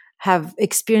who have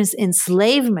experienced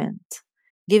enslavement,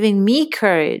 giving me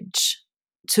courage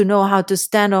to know how to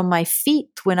stand on my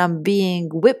feet when I'm being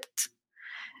whipped.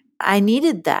 I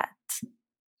needed that.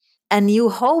 And you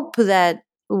hope that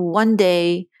one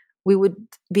day we would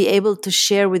be able to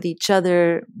share with each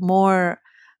other more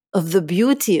of the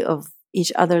beauty of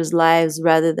each other's lives,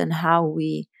 rather than how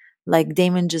we, like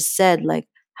Damon just said, like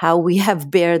how we have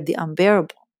bared the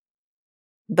unbearable.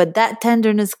 But that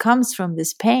tenderness comes from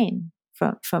this pain,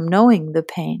 from knowing the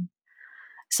pain.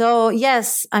 So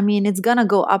yes, I mean, it's going to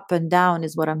go up and down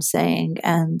is what I'm saying.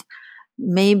 And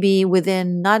maybe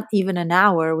within not even an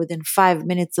hour, within 5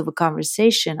 minutes of a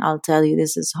conversation, I'll tell you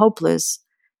this is hopeless.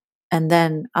 And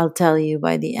then I'll tell you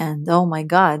by the end, oh my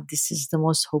God, this is the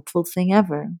most hopeful thing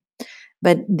ever.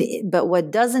 But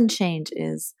what doesn't change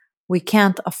is we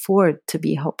can't afford to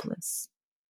be hopeless.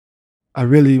 I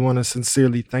really want to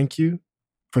sincerely thank you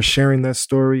for sharing that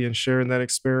story and sharing that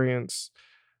experience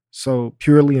so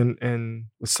purely and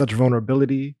with such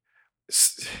vulnerability.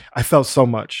 I felt so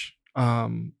much.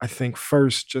 I think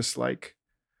first, just like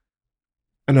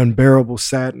an unbearable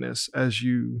sadness as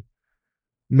you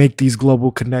make these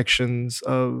global connections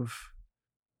of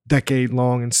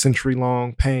decade-long and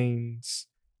century-long pains.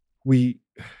 We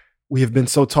have been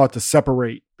so taught to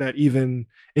separate that even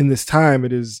in this time,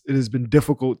 it has been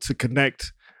difficult to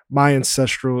connect my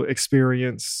ancestral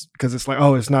experience, because it's like,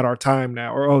 oh, it's not our time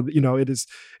now, or it is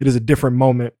a different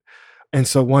moment. And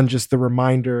so just the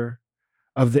reminder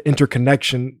of the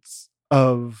interconnections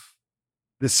of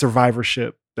this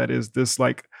survivorship that is this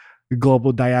like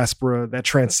global diaspora that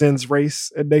transcends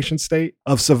race and nation state,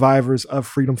 of survivors, of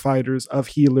freedom fighters, of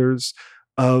healers,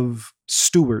 of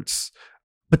stewards.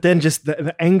 But then just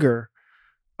the anger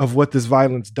of what this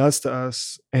violence does to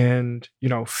us, and, you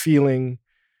know, feeling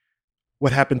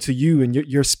what happened to you and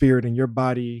your spirit and your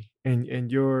body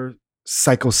and your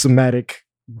psychosomatic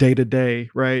day to day,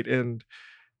 right? And,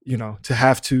 you know, to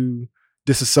have to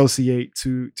disassociate,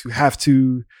 to have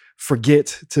to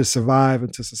forget to survive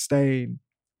and to sustain.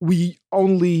 We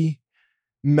only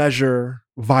measure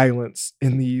violence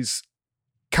in these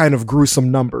kind of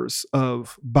gruesome numbers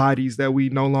of bodies that we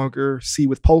no longer see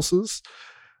with pulses.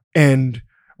 And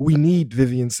we need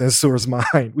Vivien Sansour's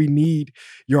mind. We need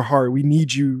your heart. We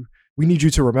need you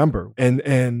to remember.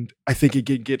 And I think it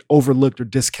can get overlooked or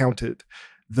discounted,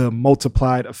 the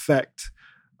multiplied effect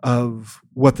of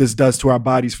what this does to our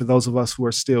bodies for those of us who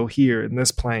are still here in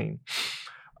this plane.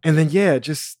 And then, yeah,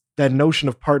 just that notion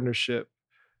of partnership,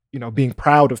 you know, being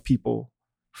proud of people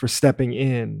for stepping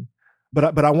in.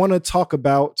 But I want to talk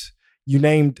about, you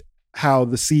named how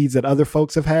the seeds that other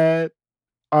folks have had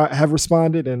have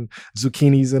responded, and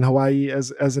zucchinis in Hawaii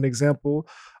as an example.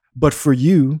 But for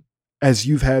you, as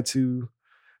you've had to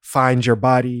find your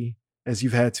body, as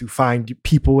you've had to find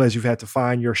people, as you've had to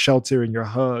find your shelter and your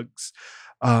hugs,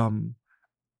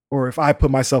 or if I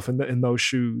put myself in those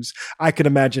shoes, I could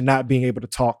imagine not being able to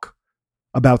talk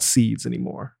about seeds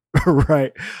anymore,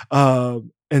 right?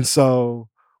 And so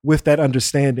with that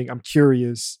understanding, I'm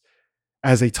curious,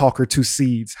 as a talker to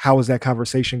seeds, how is that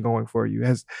conversation going for you?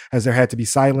 Has there had to be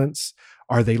silence?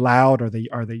 Are they loud? Are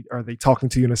they talking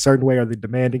to you in a certain way? Are they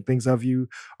demanding things of you?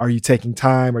 Are you taking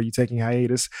time? Are you taking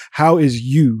hiatus? How is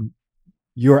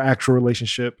your actual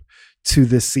relationship to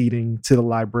this seeding, to the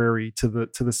library, to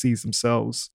the seeds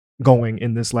themselves going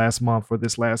in this last month or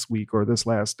this last week or this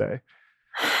last day?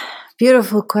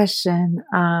 Beautiful question.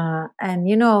 And,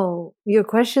 you know, your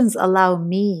questions allow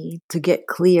me to get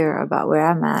clear about where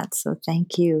I'm at. So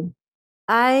thank you.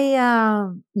 I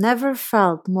never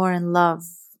felt more in love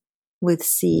with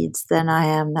seeds than I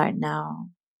am right now.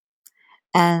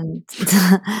 And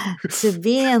to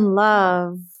be in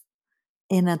love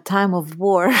in a time of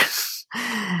war,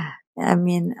 I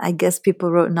mean, I guess people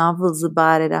wrote novels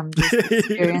about it. I'm just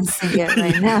experiencing it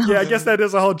right now. Yeah, I guess that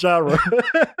is a whole genre.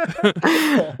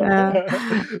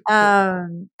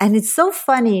 And it's so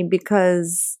funny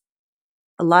because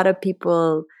a lot of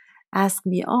people ask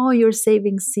me, "Oh, you're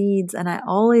saving seeds," and I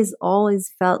always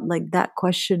felt like that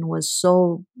question was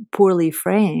so poorly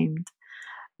framed,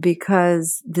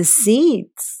 because the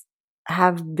seeds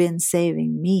have been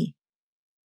saving me.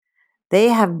 They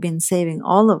have been saving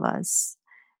all of us.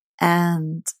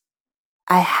 And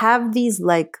I have these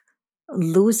like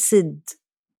lucid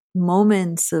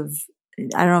moments of,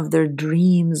 I don't know if they're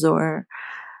dreams or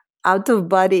out of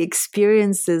body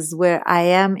experiences, where I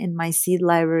am in my seed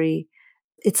library.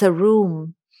 It's a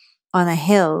room on a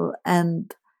hill,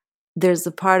 and there's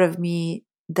a part of me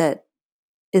that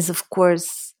is, of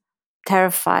course,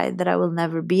 terrified that I will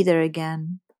never be there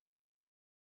again.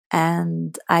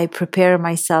 And I prepare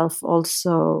myself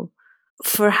also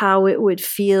for how it would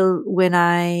feel when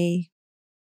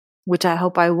which I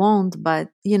hope I won't, but,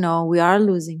 you know, we are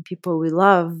losing people we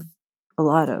love, a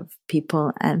lot of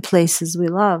people and places we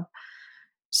love.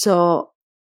 So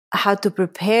how to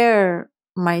prepare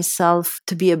myself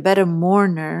to be a better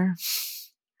mourner,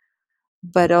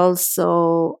 but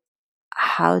also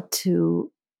how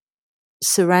to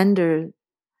surrender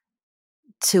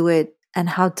to it and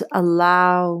how to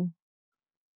allow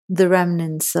the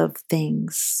remnants of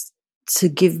things to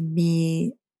give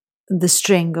me the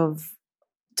string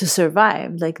to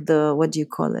survive, like what do you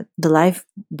call it? The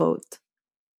lifeboat.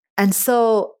 And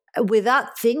so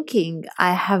without thinking,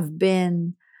 I have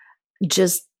been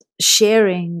just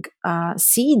sharing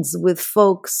seeds with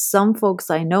folks, some folks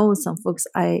I know, some folks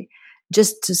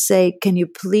just to say, can you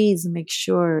please make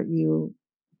sure you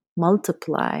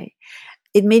multiply?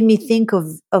 It made me think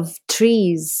of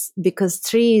trees, because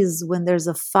trees, when there's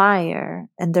a fire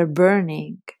and they're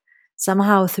burning,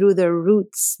 somehow through their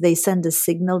roots, they send a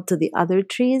signal to the other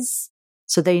trees.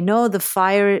 So they know the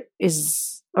fire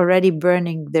is already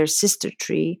burning their sister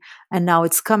tree, and now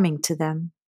it's coming to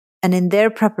them. And in their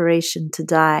preparation to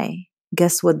die,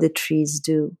 guess what the trees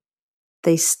do?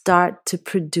 They start to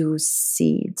produce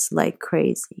seeds like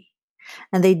crazy.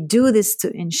 And they do this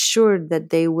to ensure that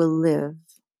they will live.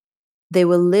 They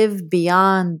will live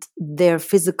beyond their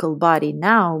physical body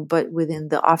now, but within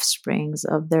the offsprings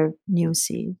of their new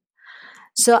seed.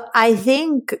 So I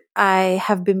think I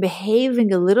have been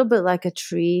behaving a little bit like a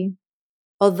tree,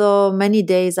 although many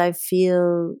days I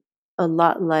feel a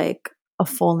lot like a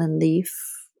fallen leaf.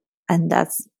 And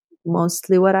that's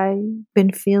mostly what I've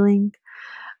been feeling.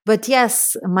 But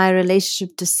yes, my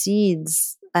relationship to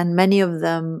seeds, and many of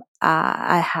them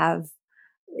I have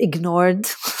ignored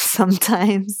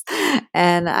sometimes,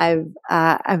 and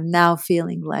I'm now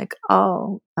feeling like,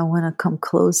 oh, I want to come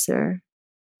closer.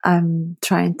 I'm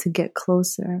trying to get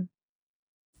closer.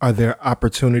 Are there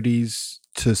opportunities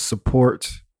to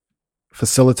support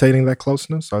facilitating that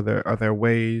closeness? Are there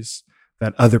ways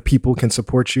that other people can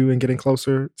support you in getting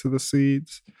closer to the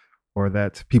seeds, or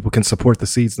that people can support the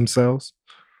seeds themselves?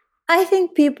 I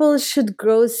think people should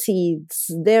grow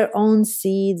seeds, their own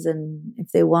seeds, and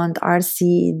if they want, our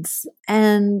seeds,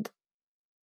 and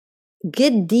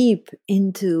get deep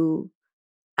into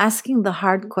asking the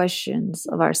hard questions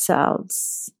of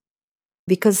ourselves,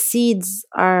 because seeds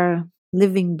are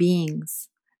living beings.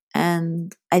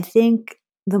 And I think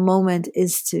the moment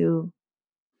is to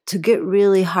get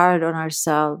really hard on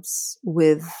ourselves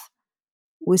with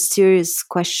serious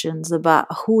questions about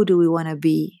who do we want to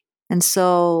be. And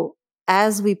so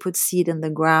as we put seed in the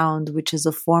ground, which is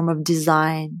a form of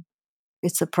design,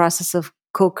 it's a process of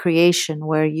co-creation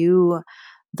where you,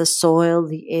 the soil,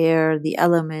 the air, the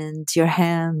element, your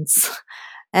hands,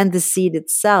 and the seed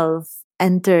itself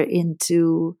enter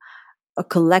into a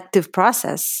collective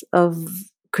process of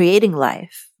creating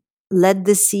life. Let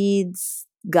the seeds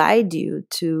guide you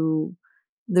to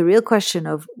the real question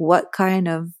of what kind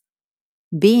of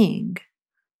being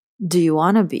do you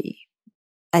want to be?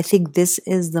 I think this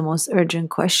is the most urgent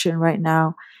question right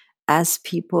now, as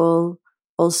people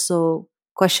also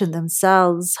question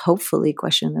themselves, hopefully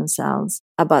question themselves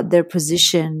about their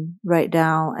position right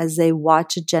now as they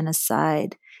watch a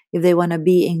genocide, if they want to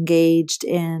be engaged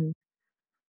in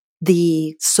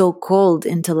the so-called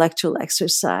intellectual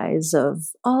exercise of,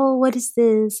 oh, what is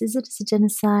this? Is it a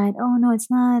genocide? Oh, no, it's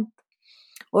not.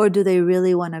 Or do they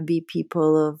really want to be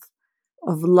people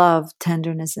of love,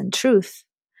 tenderness, and truth?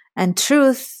 And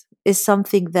truth is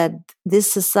something that this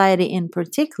society in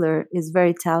particular is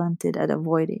very talented at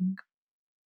avoiding.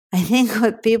 I think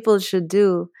what people should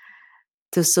do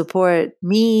to support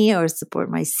me or support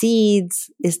my seeds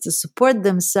is to support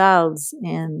themselves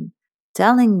in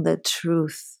telling the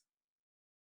truth.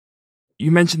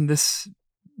 You mentioned this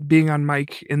being on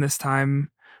mic in this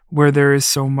time where there is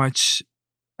so much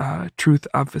truth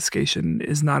obfuscation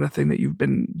is not a thing that you've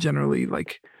been generally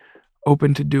like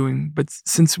open to doing. But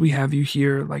since we have you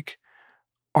here, like,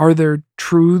 are there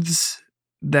truths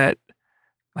that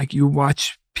like you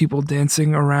watch people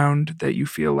dancing around that you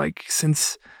feel like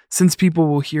since people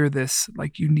will hear this,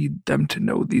 like you need them to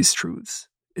know these truths?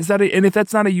 Is that and if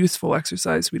that's not a useful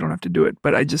exercise, we don't have to do it.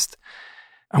 But I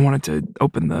wanted to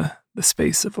open the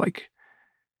space of like,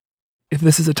 if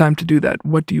this is a time to do that,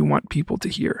 what do you want people to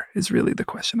hear is really the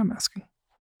question I'm asking.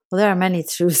 Well, there are many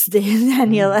truths,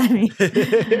 Daniel. I mean,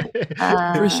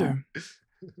 for sure.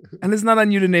 And it's not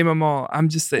on you to name them all. I'm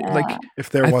just saying, like, if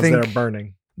there are ones that are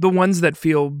burning, the ones that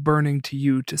feel burning to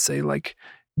you, to say, like,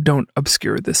 don't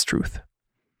obscure this truth.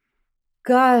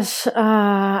 Gosh,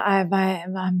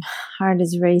 my heart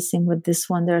is racing with this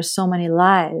one. There are so many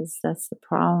lies. That's the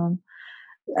problem.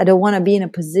 I don't want to be in a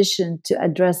position to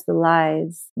address the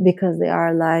lies because they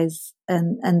are lies,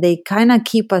 and they kind of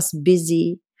keep us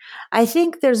busy. I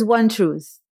think there's one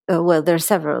truth. Well, there are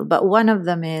several, but one of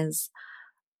them is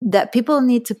that people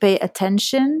need to pay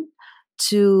attention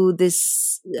to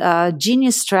this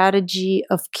genius strategy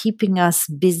of keeping us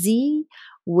busy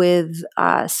with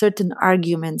certain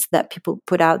arguments that people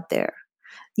put out there.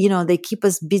 You know, they keep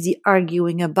us busy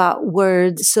arguing about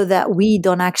words so that we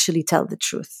don't actually tell the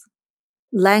truth.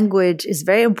 Language is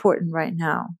very important right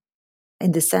now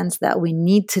in the sense that we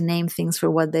need to name things for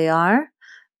what they are,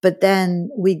 but then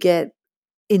we get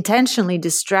intentionally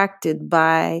distracted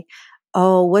by,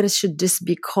 oh, what should this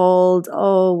be called?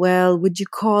 Oh, well, would you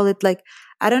call it like,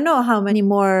 I don't know how many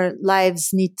more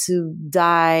lives need to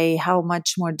die, how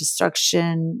much more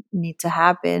destruction need to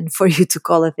happen for you to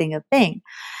call a thing a thing.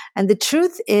 And the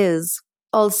truth is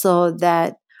also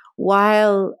that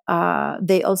while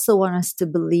they also want us to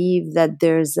believe that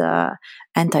there's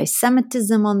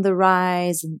anti-Semitism on the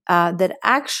rise, that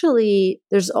actually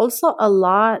there's also a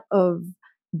lot of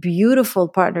beautiful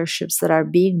partnerships that are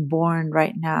being born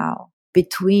right now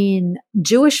between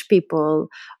Jewish people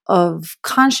of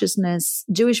consciousness,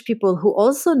 Jewish people who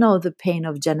also know the pain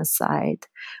of genocide,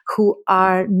 who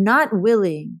are not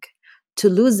willing to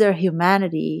lose their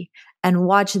humanity and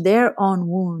watch their own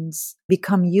wounds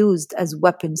become used as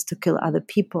weapons to kill other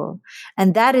people.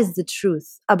 And that is the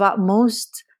truth about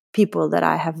most people that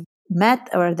I have met,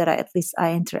 or that at least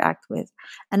I interact with.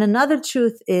 And another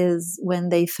truth is when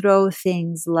they throw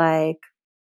things like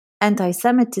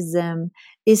anti-Semitism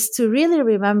is to really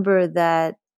remember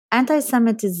that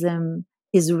anti-Semitism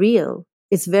is real.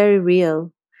 It's very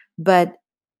real, but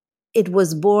it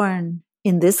was born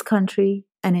in this country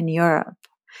and in Europe.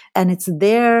 And it's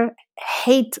their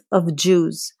hate of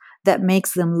Jews that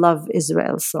makes them love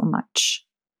Israel so much.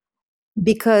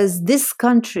 Because this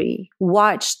country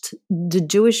watched the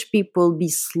Jewish people be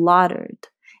slaughtered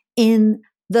in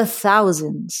the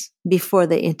thousands before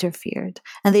they interfered.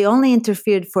 And they only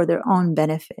interfered for their own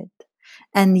benefit.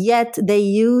 And yet they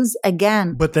use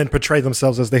again. But then portray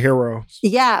themselves as the heroes.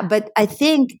 Yeah, but I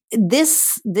think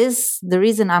the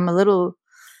reason I'm a little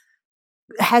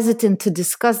hesitant to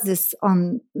discuss this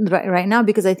on right now,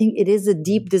 because I think it is a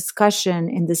deep discussion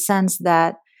in the sense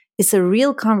that it's a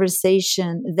real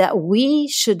conversation that we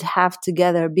should have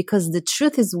together, because the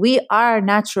truth is we are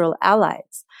natural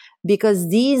allies, because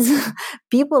these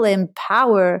people in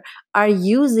power are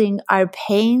using our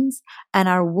pains and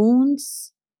our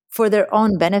wounds for their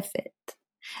own benefit.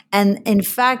 And in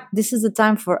fact, this is a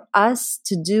time for us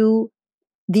to do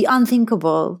the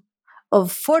unthinkable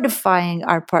of fortifying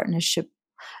our partnership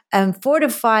and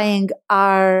fortifying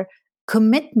our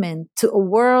commitment to a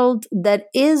world that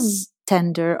is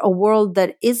tender, a world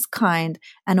that is kind,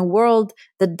 and a world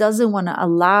that doesn't want to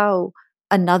allow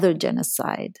another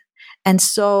genocide. And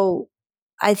so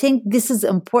I think this is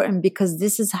important, because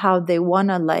this is how they want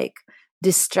to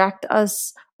distract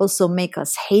us, also make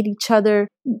us hate each other.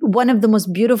 One of the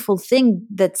most beautiful things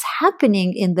that's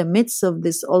happening in the midst of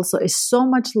this also is so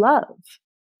much love.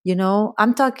 You know,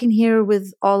 I'm talking here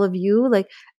with all of you,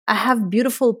 I have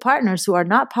beautiful partners who are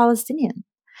not Palestinian,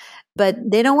 but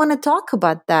they don't want to talk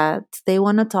about that. They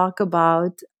want to talk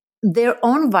about their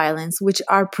own violence, which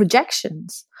are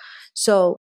projections.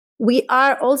 So we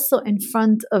are also in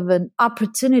front of an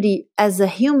opportunity as a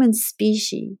human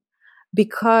species,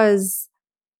 because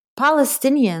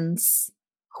Palestinians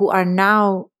who are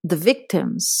now the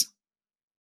victims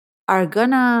are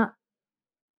gonna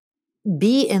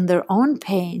be in their own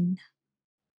pain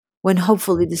when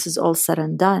hopefully this is all said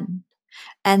and done.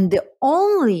 And the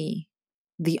only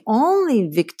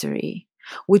victory,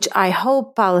 which I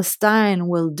hope Palestine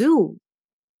will do,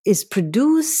 is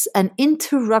produce an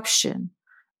interruption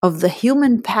of the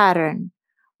human pattern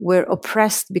where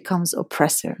oppressed becomes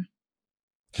oppressor.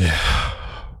 Yeah.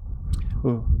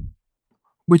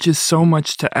 Which is so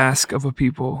much to ask of a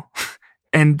people.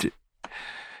 And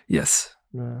yes.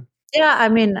 Yeah, I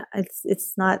mean,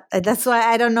 it's not, that's why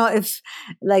I don't know if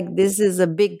this is a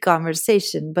big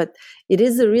conversation, but it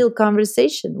is a real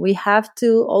conversation. We have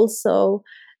to also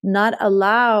not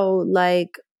allow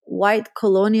white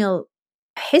colonial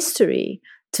history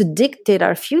to dictate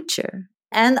our future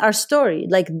and our story.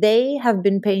 They have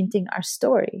been painting our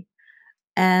story,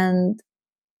 and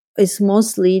it's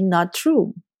mostly not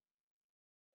true.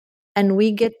 And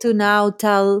we get to now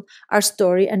tell our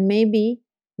story, and maybe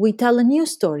we tell a new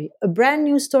story, a brand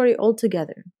new story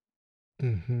altogether.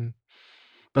 Mm-hmm.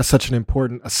 That's such an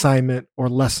important assignment or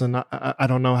lesson. I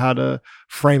don't know how to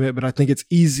frame it, but I think it's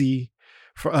easy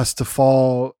for us to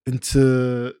fall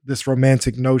into this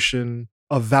romantic notion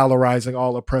of valorizing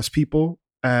all oppressed people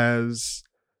as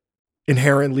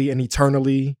inherently and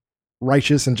eternally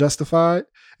righteous and justified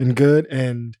and good.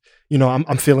 And,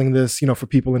 I'm feeling this, for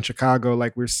people in Chicago,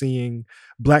 we're seeing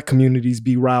Black communities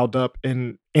be riled up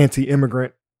in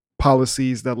anti-immigrant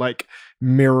policies that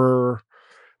mirror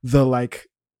the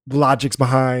logics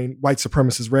behind white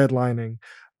supremacist redlining.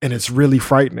 And it's really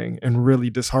frightening and really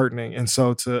disheartening. And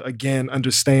so to, again,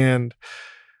 understand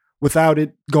without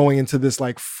it going into this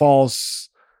false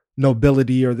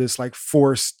nobility or this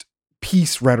forced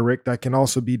peace rhetoric that can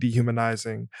also be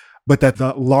dehumanizing, but that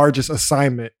the largest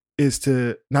assignment is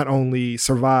to not only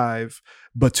survive,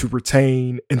 but to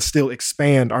retain and still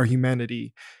expand our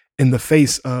humanity in the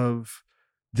face of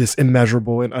this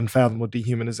immeasurable and unfathomable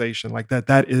dehumanization.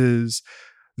 That is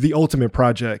the ultimate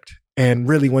project. And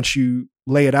really, once you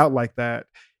lay it out like that,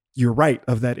 you're right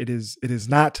of that. It is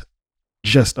not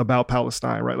just about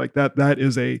Palestine, right? That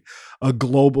is a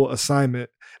global assignment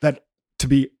that, to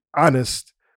be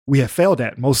honest, we have failed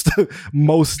at most of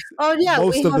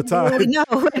the time. No,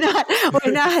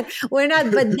 we're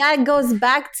not. But that goes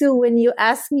back to when you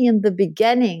asked me in the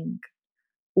beginning,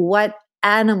 what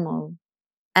animal?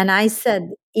 And I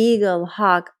said, eagle,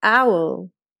 hawk,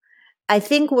 owl. I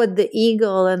think what the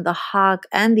eagle and the hawk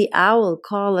and the owl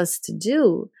call us to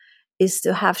do is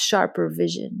to have sharper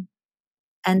vision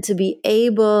and to be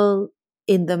able,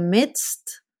 in the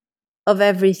midst of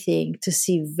everything, to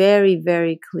see very,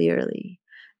 very clearly.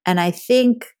 And I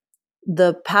think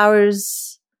the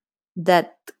powers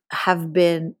that have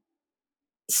been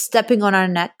stepping on our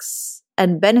necks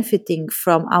and benefiting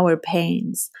from our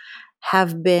pains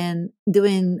have been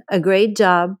doing a great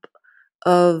job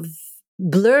of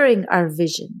blurring our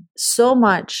vision so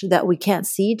much that we can't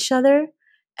see each other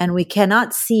and we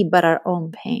cannot see but our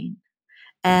own pain.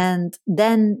 And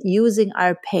then using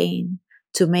our pain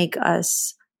to make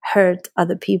us hurt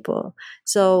other people.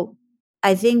 So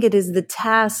I think it is the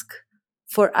task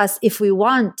for us, if we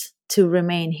want to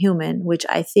remain human, which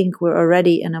I think we're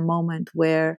already in a moment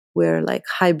where we're like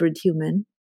hybrid human,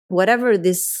 whatever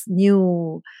this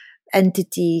new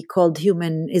entity called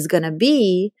human is going to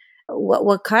be,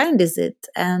 what kind is it?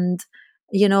 And,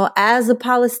 as a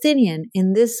Palestinian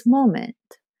in this moment,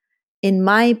 in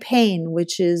my pain,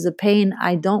 which is a pain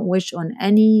I don't wish on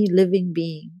any living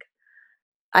being,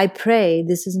 I pray,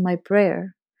 this is my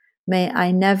prayer, may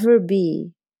I never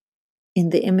be in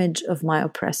the image of my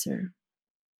oppressor.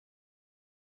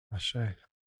 Ashe.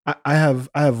 I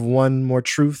have one more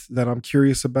truth that I'm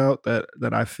curious about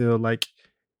that I feel like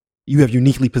you have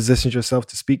uniquely positioned yourself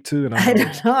to speak to. And I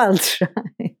don't know, I'll try.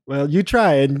 Well, you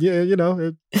try, and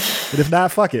and if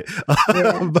not, fuck it.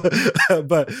 Yeah.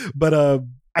 but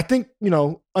I think,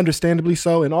 understandably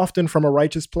so, and often from a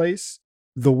righteous place,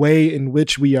 the way in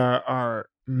which we are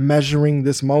measuring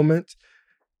this moment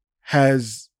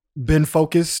has been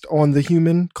focused on the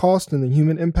human cost and the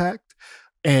human impact.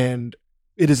 And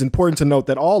it is important to note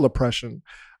that all oppression,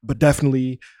 but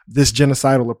definitely this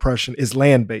genocidal oppression, is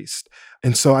land-based.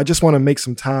 And so I just want to make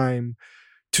some time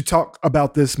to talk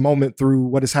about this moment through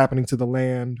what is happening to the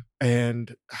land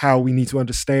and how we need to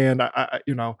understand. I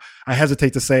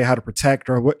hesitate to say how to protect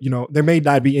or what, there may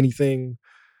not be anything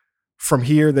from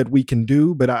here that we can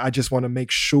do, but I just want to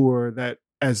make sure that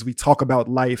as we talk about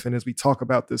life and as we talk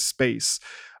about this space,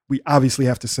 we obviously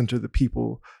have to center the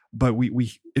people, but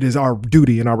it is our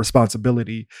duty and our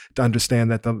responsibility to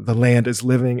understand that the land is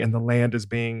living and the land is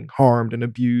being harmed and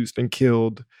abused and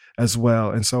killed as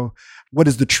well. And so what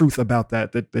is the truth about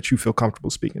that you feel comfortable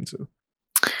speaking to?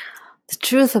 The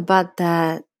truth about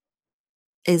that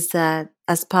is that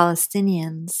as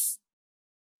Palestinians,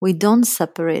 we don't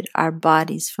separate our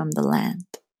bodies from the land.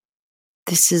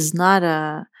 This is not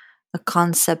a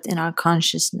concept in our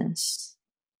consciousness.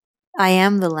 I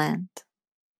am the land.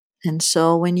 And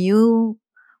so when you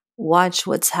watch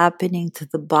what's happening to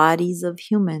the bodies of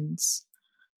humans,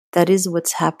 that is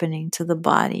what's happening to the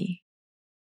body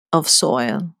of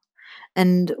soil.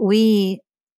 And we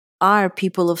are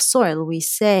people of soil. We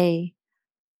say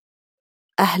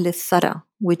Ahl al-Thara,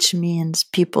 which means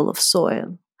people of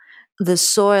soil. The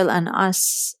soil and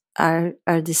us are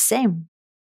the same.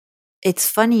 It's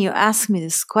funny you ask me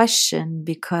this question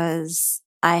because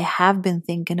I have been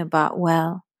thinking about,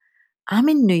 well, I'm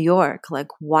in New York. Like,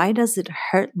 why does it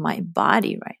hurt my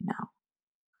body right now?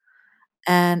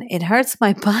 And it hurts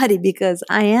my body because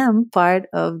I am part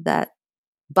of that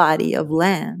body of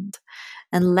land.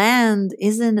 And land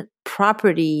isn't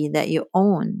property that you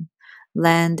own.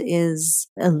 Land is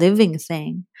a living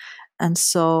thing. And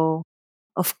so,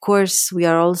 of course, we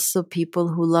are also people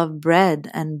who love bread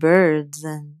and birds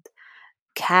and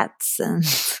cats and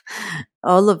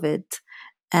all of it.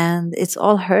 And it's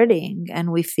all hurting and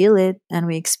we feel it and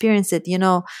we experience it.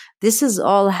 This is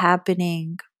all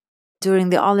happening during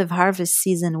the olive harvest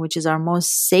season, which is our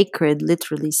most sacred,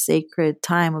 literally sacred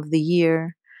time of the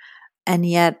year. And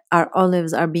yet our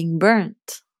olives are being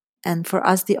burnt. And for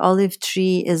us, the olive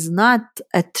tree is not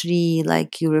a tree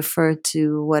like you refer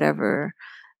to whatever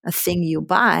a thing you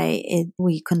buy.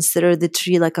 We consider the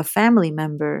tree like a family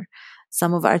member.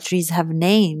 Some of our trees have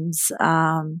names.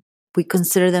 We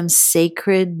consider them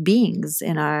sacred beings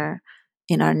in our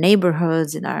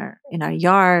neighborhoods, in our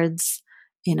yards,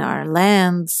 in our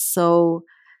lands. So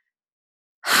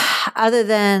other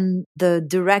than the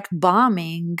direct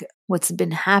bombing, what's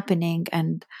been happening,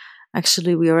 and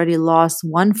actually we already lost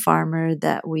one farmer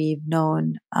that we've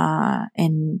known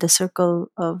in the circle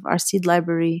of our seed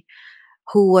library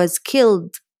who was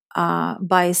killed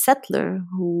by a settler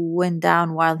who went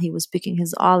down while he was picking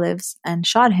his olives and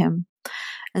shot him.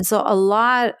 And so a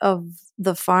lot of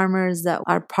the farmers that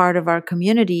are part of our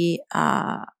community,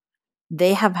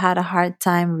 they have had a hard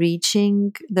time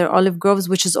reaching their olive groves,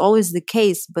 which is always the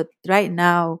case. But right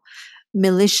now,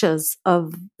 militias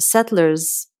of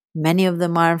settlers, many of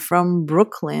them are from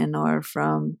Brooklyn or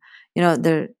from,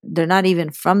 they're not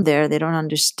even from there. They don't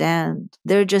understand.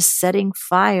 They're just setting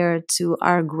fire to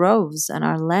our groves and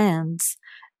our lands,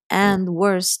 and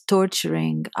worse,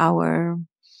 torturing our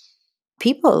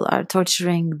people, are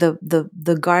torturing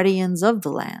the guardians of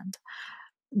the land.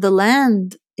 The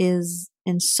land is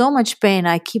in so much pain.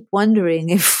 I keep wondering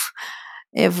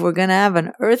if we're gonna have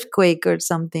an earthquake or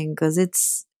something, because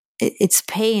it's its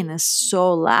pain is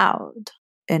so loud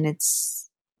and it's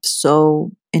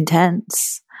so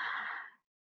intense.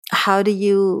 How do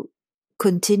you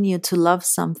continue to love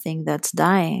something that's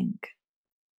dying?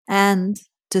 And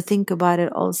to think about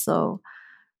it also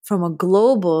from a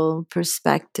global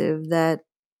perspective, that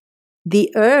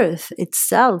the earth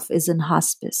itself is in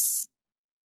hospice.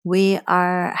 We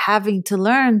are having to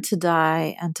learn to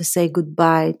die and to say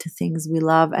goodbye to things we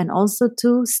love, and also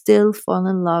to still fall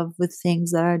in love with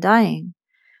things that are dying.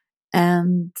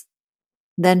 And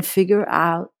then figure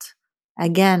out,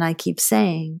 again, I keep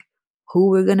saying, who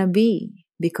we're going to be,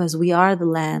 because we are the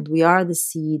land, we are the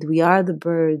seed, we are the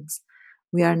birds.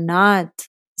 We are not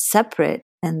separate.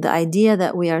 And the idea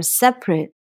that we are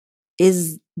separate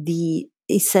is the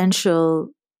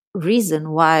essential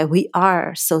reason why we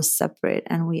are so separate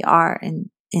and we are in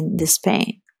this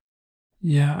pain.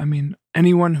 Yeah, I mean,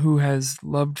 anyone who has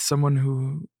loved someone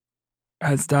who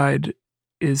has died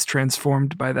is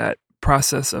transformed by that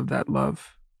process of that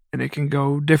love. And it can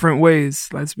go different ways,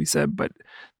 as we said, but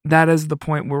that is the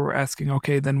point where we're asking,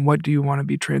 okay, then what do you want to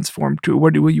be transformed to?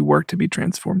 What will you work to be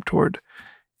transformed toward?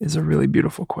 Is a really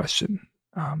beautiful question.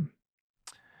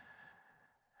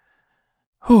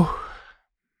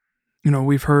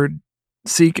 We've heard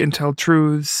seek and tell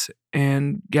truths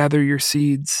and gather your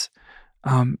seeds.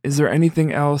 Is there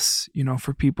anything else,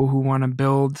 for people who want to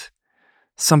build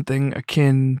something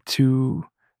akin to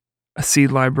a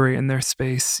seed library in their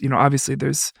space? Obviously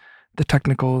there's the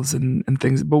technicals and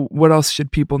things, but what else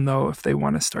should people know if they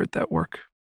want to start that work?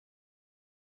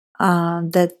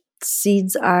 That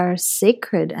seeds are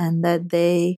sacred and that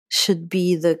they should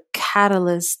be the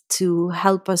catalyst to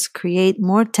help us create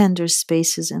more tender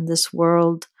spaces in this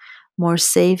world, more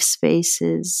safe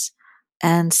spaces,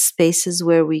 and spaces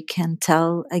where we can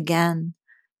tell again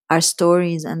our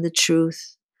stories and the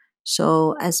truth.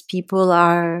 So as people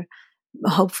are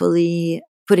hopefully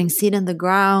putting seed in the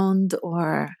ground,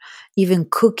 or even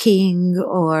cooking,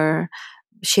 or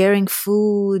sharing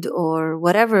food, or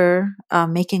whatever,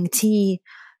 making tea,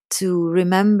 to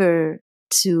remember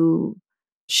to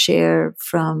share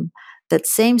from that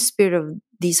same spirit of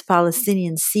these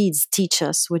Palestinian seeds teach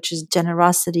us, which is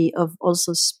generosity of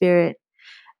also spirit,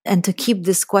 and to keep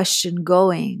this question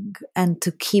going and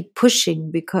to keep pushing,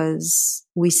 because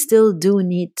we still do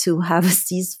need to have a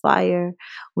ceasefire.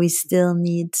 We still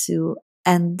need to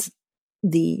end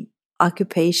the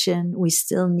occupation. We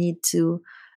still need to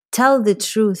tell the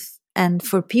truth, and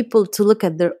for people to look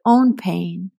at their own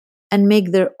pain and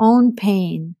make their own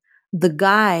pain the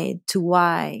guide to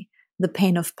why the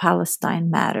pain of Palestine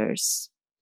matters.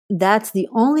 That's the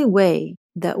only way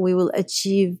that we will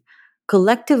achieve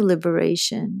collective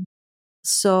liberation.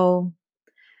 So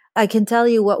I can tell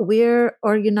you what we're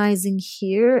organizing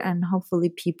here, and hopefully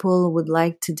people would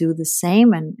like to do the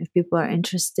same. And if people are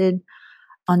interested,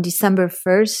 on December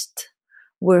 1st,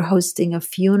 we're hosting a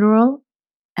funeral.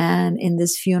 And in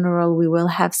this funeral, we will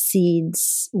have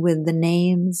seeds with the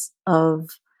names of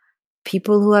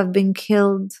people who have been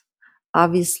killed.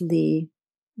 Obviously,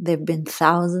 there have been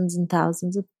thousands and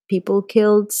thousands of people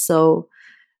killed. So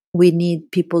we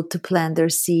need people to plant their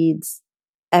seeds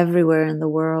everywhere in the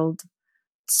world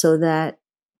so that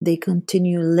they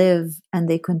continue to live and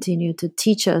they continue to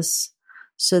teach us,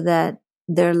 so that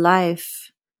their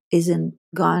life isn't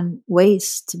gone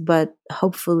waste, but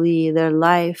hopefully their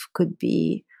life could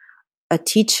be a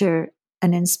teacher,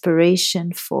 an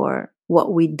inspiration for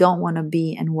what we don't want to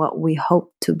be and what we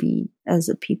hope to be as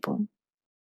a people.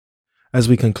 As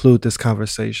we conclude this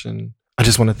conversation, I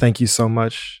just want to thank you so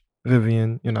much,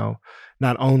 Vivien,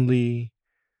 not only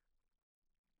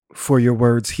for your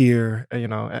words here,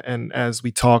 and as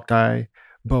we talked, I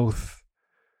both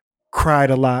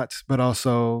cried a lot, but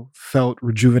also felt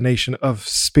rejuvenation of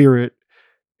spirit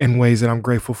in ways that I'm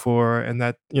grateful for, and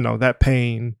that, that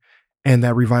pain and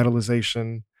that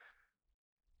revitalization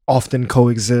often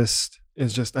coexist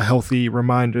is just a healthy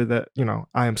reminder that,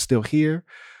 I am still here.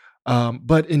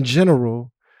 But in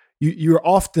general, you're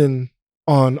often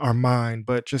on our mind,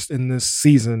 but just in this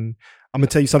season, I'm gonna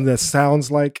tell you something that sounds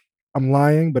like I'm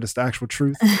lying, but it's the actual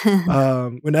truth.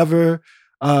 Whenever,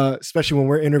 especially when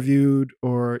we're interviewed,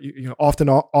 or often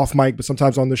off mic, but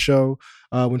sometimes on the show,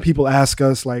 when people ask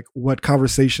us like what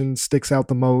conversation sticks out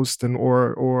the most, and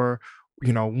or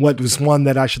what was one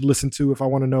that I should listen to if I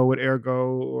want to know what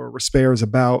Ergo or Respair is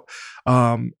about,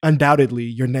 undoubtedly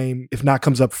your name, if not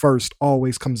comes up first,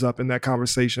 always comes up in that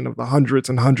conversation of the hundreds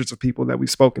and hundreds of people that we've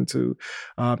spoken to,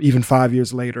 even 5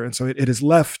 years later. And so it has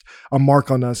left a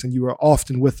mark on us, and you are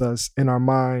often with us in our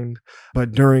mind.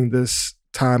 But during this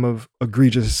time of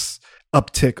egregious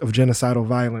uptick of genocidal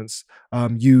violence,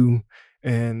 you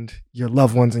and your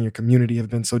loved ones and your community have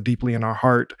been so deeply in our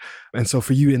heart. And so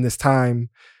for you in this time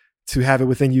to have it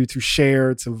within you to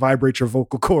share, to vibrate your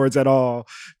vocal cords at all,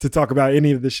 to talk about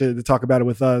any of this shit, to talk about it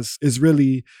with us is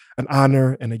really an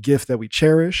honor and a gift that we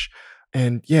cherish.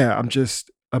 And yeah, I'm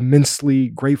just immensely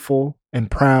grateful and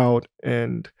proud,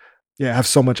 and yeah, I have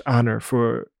so much honor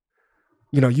for,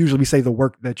 usually we say the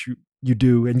work that you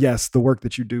do, and yes, the work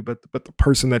that you do, but the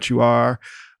person that you are,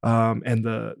 and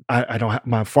I don't have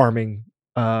my farming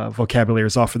vocabulary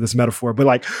is off for this metaphor, but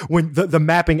like when the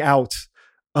mapping out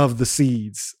of the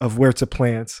seeds, of where to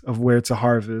plant, of where to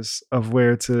harvest, of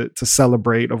where to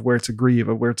celebrate, of where to grieve,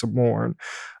 of where to mourn,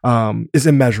 is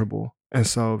immeasurable. And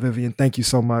so, Vivien, thank you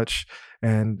so much.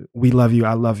 And we love you.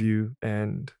 I love you.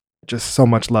 And just so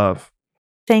much love.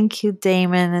 Thank you,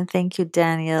 Damon. And thank you,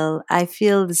 Daniel. I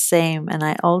feel the same. And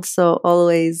I also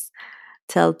always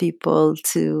tell people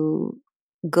to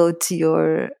go to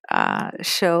your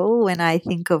show when I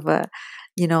think of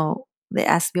they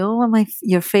ask me,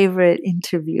 your favorite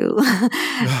interview?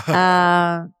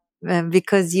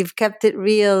 Because you've kept it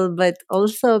real, but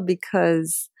also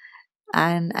because,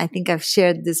 and I think I've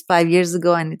shared this 5 years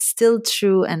ago and it's still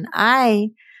true. And I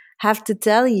have to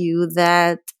tell you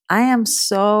that I am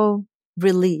so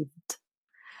relieved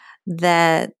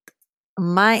that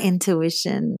my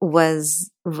intuition was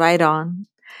right on,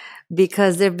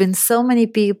 because there have been so many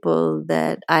people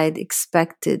that I'd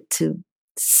expected to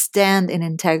stand in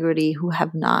integrity who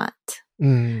have not.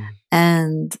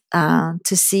 And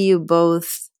to see you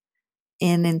both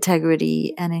in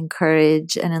integrity and in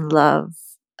courage and in love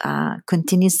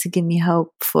continues to give me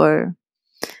hope for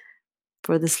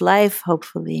this life,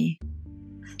 hopefully.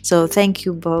 So thank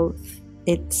you both.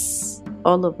 It's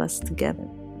all of us together.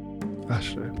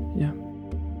 Ashe. Yeah.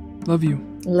 Love you.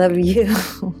 Love you.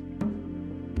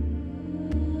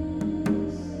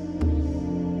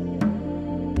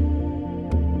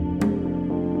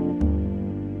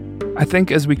 I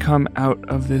think as we come out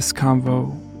of this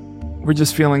convo, we're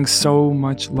just feeling so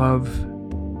much love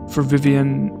for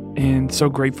Vivien and so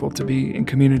grateful to be in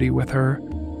community with her.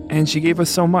 And she gave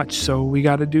us so much, so we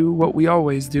got to do what we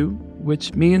always do,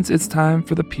 which means it's time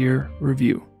for the peer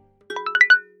review.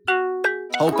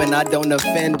 Hoping I don't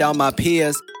offend all my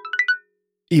peers.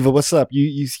 Eva, what's up?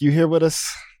 You here with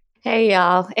us? Hey,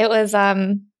 y'all. It was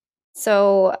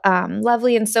so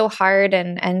lovely and so hard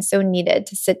and so needed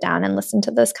to sit down and listen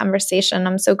to this conversation.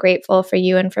 I'm so grateful for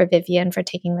you and for Vivien for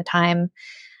taking the time.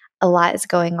 A lot is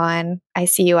going on. I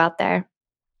see you out there.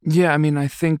 Yeah, I mean, I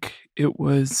think it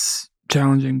was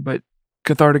challenging, but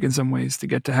cathartic in some ways to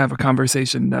get to have a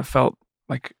conversation that felt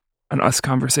like an us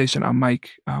conversation on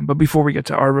mic. But before we get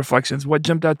to our reflections, what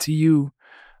jumped out to you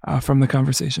from the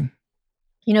conversation?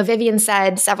 Vivien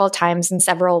said several times in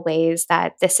several ways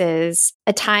that this is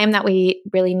a time that we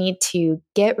really need to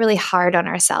get really hard on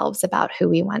ourselves about who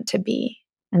we want to be.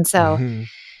 And so,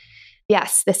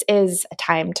 yes, this is a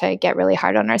time to get really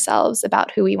hard on ourselves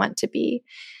about who we want to be.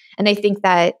 And I think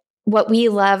that what we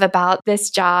love about this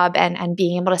job and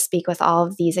being able to speak with all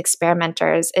of these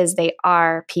experimenters is they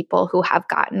are people who have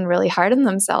gotten really hard on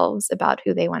themselves about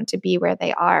who they want to be, where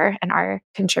they are, and are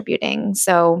contributing.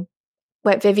 So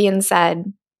what Vivien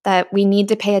said, that we need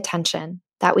to pay attention,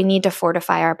 that we need to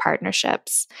fortify our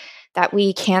partnerships, that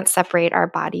we can't separate our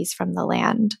bodies from the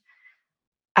land.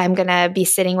 I'm going to be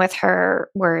sitting with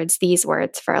these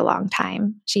words for a long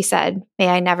time. She said, "May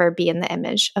I never be in the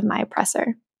image of my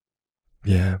oppressor."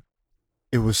 Yeah.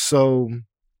 It was so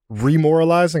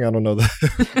remoralizing. I don't know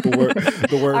the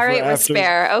word. All right,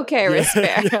 Respair. Okay,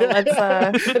 Respair.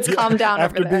 Yeah. Let's calm down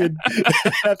over there.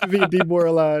 After being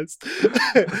demoralized.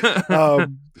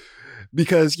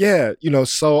 Because,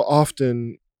 so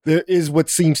often there is what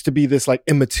seems to be this like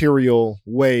immaterial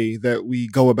way that we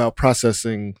go about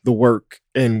processing the work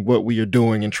and what we are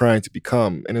doing and trying to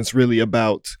become. And it's really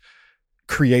about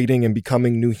creating and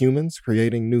becoming new humans,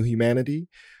 creating new humanity.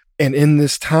 And in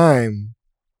this time,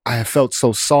 I have felt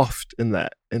so soft in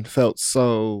that and felt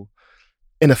so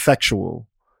ineffectual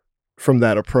from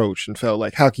that approach, and felt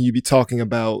like, how can you be talking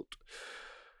about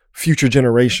future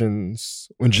generations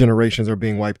when generations are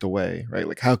being wiped away, right?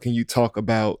 Like, how can you talk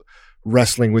about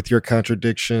wrestling with your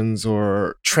contradictions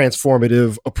or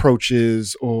transformative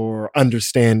approaches or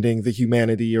understanding the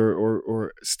humanity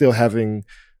or still having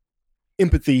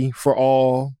empathy for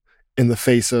all in the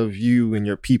face of you and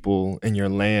your people and your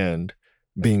land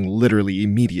being literally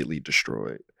immediately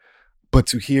destroyed? But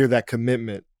to hear that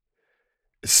commitment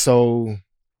is so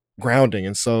grounding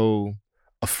and so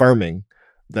affirming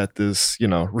that this,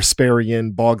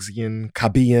 Resparian, Bogsian,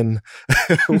 Kabian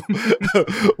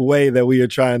way that we are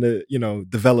trying to,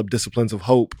 develop disciplines of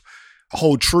hope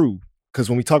hold true because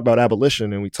when we talk about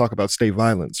abolition and we talk about state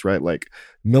violence, right, like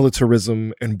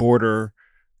militarism and border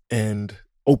and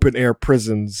open air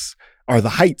prisons are the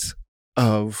height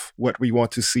of what we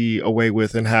want to see away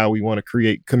with and how we want to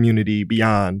create community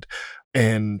beyond.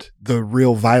 And the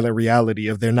real violent reality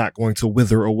of they're not going to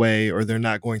wither away or they're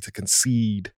not going to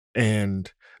concede.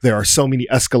 And there are so many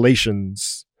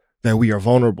escalations that we are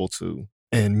vulnerable to.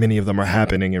 And many of them are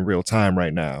happening in real time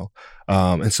right now.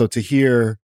 And so to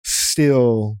hear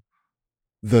still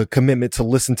the commitment to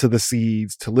listen to the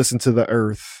seeds, to listen to the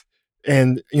earth,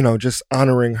 and, you know, just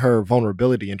honoring her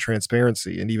vulnerability and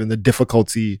transparency and even the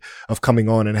difficulty of coming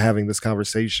on and having this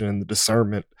conversation, the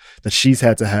discernment that she's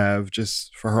had to have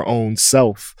just for her own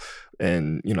self.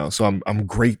 And, you know, so I'm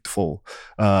grateful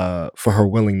for her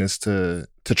willingness to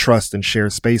trust and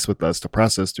share space with us to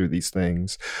process through these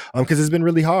things, because it's been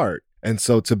really hard. And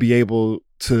so to be able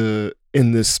to,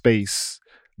 in this space,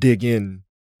 dig in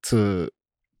to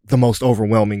the most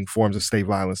overwhelming forms of state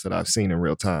violence that I've seen in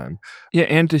real time. Yeah,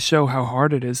 and to show how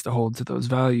hard it is to hold to those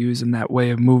values and that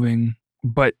way of moving.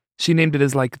 But she named it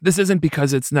as like, this isn't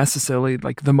because it's necessarily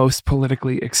like the most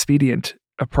politically expedient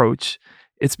approach.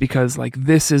 It's because like,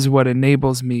 this is what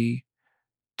enables me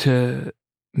to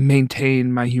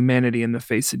maintain my humanity in the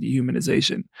face of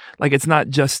dehumanization. Like, it's not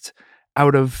just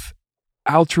out of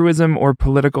altruism or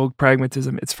political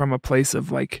pragmatism. It's from a place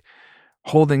of like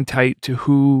holding tight to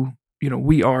who, you know,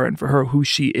 we are, and for her, who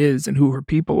she is and who her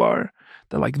people are.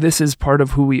 That like, this is part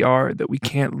of who we are that we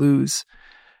can't lose.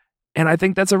 And I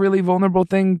think that's a really vulnerable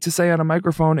thing to say on a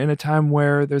microphone in a time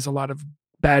where there's a lot of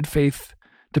bad faith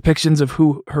depictions of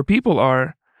who her people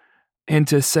are. And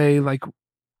to say like,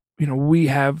 you know, we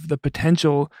have the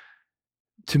potential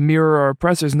to mirror our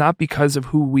oppressors, not because of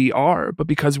who we are, but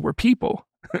because we're people,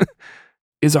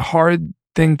 is a hard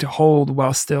thing to hold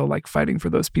while still like fighting for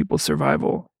those people's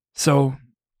survival. So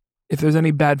if there's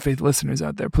any bad faith listeners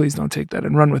out there, please don't take that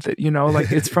and run with it. You know,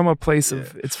 like it's from a place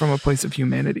of, it's from a place of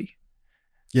humanity.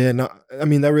 Yeah, no, I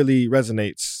mean, that really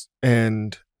resonates.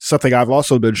 And something I've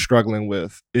also been struggling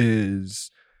with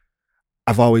is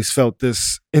I've always felt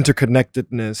this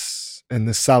interconnectedness and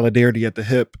this solidarity at the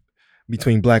hip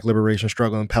between Black liberation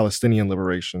struggle and Palestinian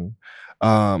liberation.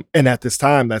 And at this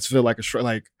time, that's feel like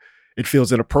it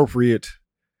feels inappropriate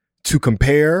to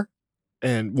compare.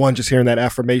 And one, just hearing that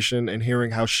affirmation and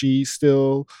hearing how she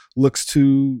still looks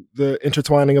to the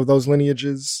intertwining of those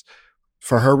lineages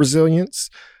for her resilience.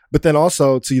 But then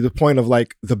also to the point of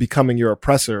like the becoming your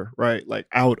oppressor, right? Like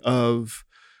out of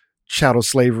chattel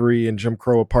slavery and Jim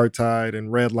Crow apartheid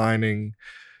and redlining,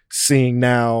 seeing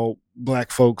now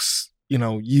Black folks, you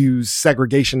know, use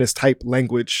segregationist type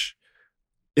language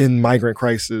in migrant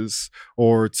crisis,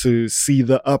 or to see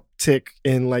the uptick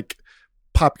in like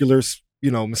popular, you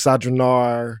know,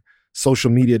 misogynoir social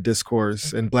media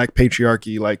discourse and Black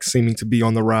patriarchy like seeming to be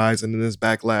on the rise, and then this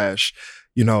backlash.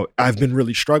 You know, I've been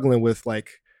really struggling with like,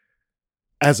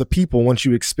 as a people, once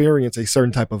you experience a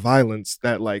certain type of violence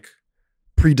that like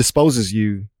predisposes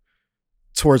you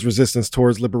towards resistance,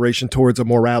 towards liberation, towards a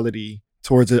morality,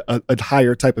 towards a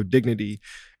higher type of dignity.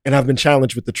 And I've been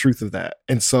challenged with the truth of that.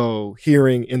 And so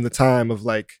hearing in the time of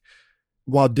like,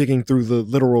 while digging through the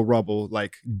literal rubble,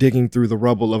 like digging through the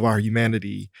rubble of our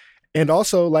humanity, and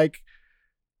also like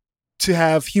to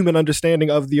have human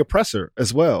understanding of the oppressor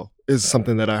as well, is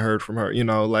something that I heard from her. You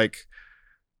know, like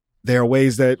there are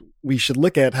ways that we should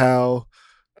look at how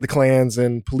the clans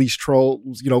and police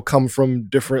trolls, you know, come from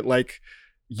different like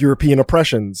European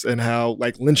oppressions, and how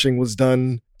like lynching was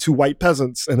done to white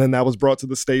peasants, and then that was brought to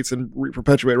the States and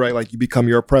perpetuate, right? Like you become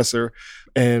your oppressor,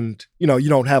 and, you know, you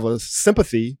don't have a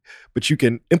sympathy, but you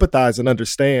can empathize and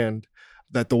understand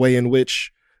that the way in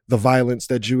which the violence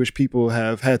that Jewish people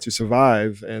have had to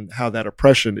survive and how that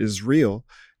oppression is real.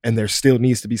 And there still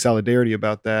needs to be solidarity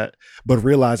about that, but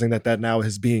realizing that that now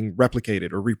is being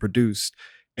replicated or reproduced.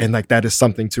 And like, that is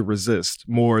something to resist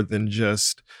more than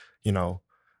just, you know,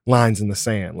 lines in the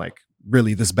sand. Like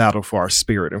really this battle for our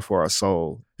spirit and for our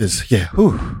soul is, yeah,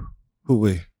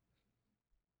 whoo-wee.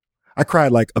 I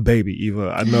cried like a baby,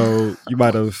 Eva. I know you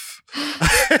might have,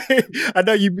 I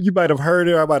know you might have heard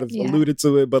it, or I might have alluded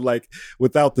to it, but like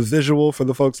without the visual for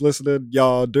the folks listening,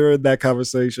 y'all, during that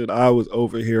conversation, I was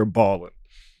over here bawling.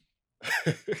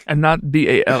 And not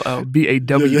B-A-L-L,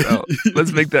 B-A-W-L.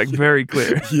 Let's make that very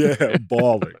clear. Yeah,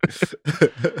 bawling.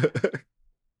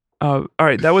 All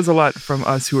right, that was a lot from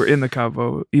us who were in the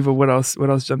convo. Eva, what else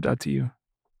jumped out to you?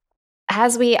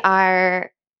 As we are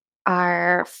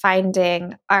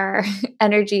finding our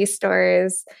energy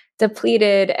stores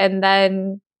depleted, and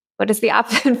then what is the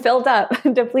option? Filled up,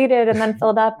 depleted, and then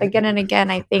filled up again and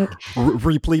again. I think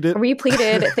repleted.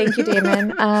 Thank you,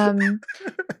 Damon.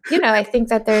 I think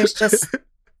that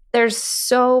there's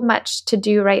so much to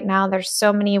do right now. There's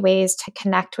so many ways to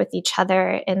connect with each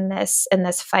other in this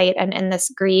fight and in this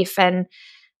grief. And,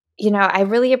 I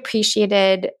really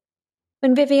appreciated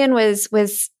when Vivien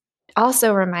was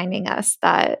also reminding us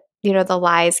that, the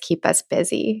lies keep us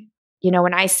busy.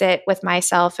 When I sit with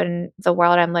myself and the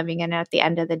world I'm living in at the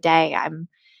end of the day, I'm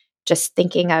just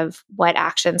thinking of what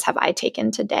actions have I taken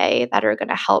today that are going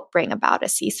to help bring about a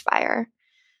ceasefire.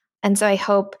 And so I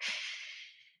hope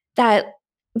that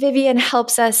Vivien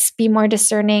helps us be more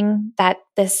discerning, that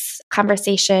this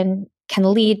conversation can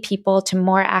lead people to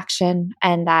more action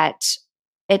and that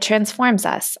it transforms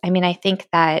us. I mean, I think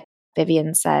that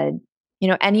Vivien said,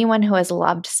 anyone who has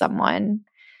loved someone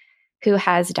who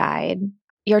has died,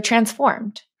 you're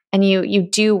transformed and you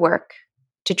do work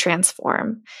to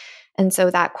transform. And so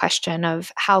that question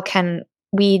of how can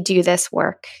we do this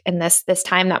work in this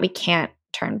time that we can't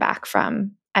turn back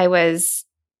from. I was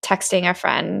texting a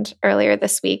friend earlier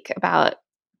this week about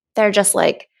they're just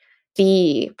like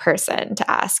the person to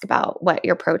ask about what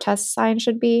your protest sign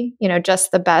should be.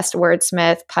 Just the best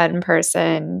wordsmith, pun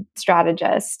person,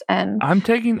 strategist. And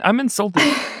I'm insulted.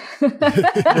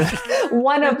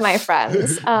 One of my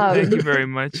friends. Thank you very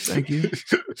much. Thank you.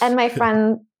 And my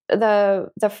friend,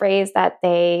 the phrase that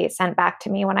they sent back to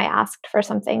me when I asked for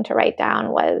something to write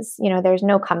down was, there's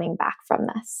no coming back from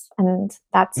this. And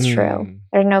that's true.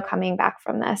 There's no coming back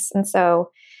from this. And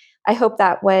so I hope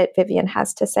that what Vivien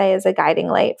has to say is a guiding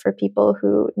light for people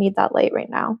who need that light right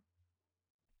now.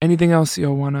 Anything else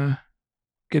y'all want to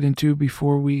get into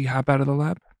before we hop out of the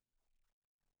lab?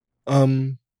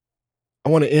 I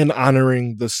want to end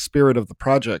honoring the spirit of the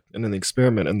project and the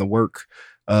experiment and the work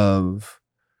of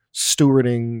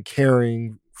stewarding,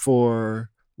 caring for,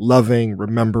 loving,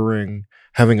 remembering,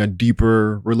 having a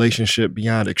deeper relationship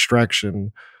beyond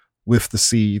extraction with the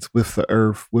seeds, with the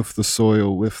earth, with the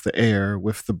soil, with the air,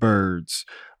 with the birds,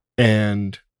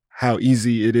 and how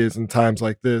easy it is in times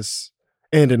like this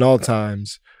and in all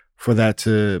times for that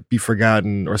to be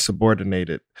forgotten or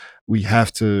subordinated. We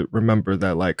have to remember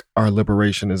that our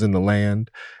liberation is in the land,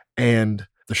 and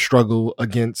the struggle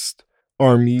against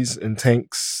armies and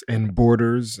tanks and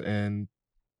borders and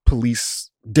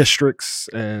police districts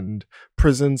and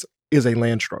prisons is a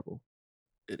land struggle.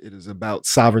 It is about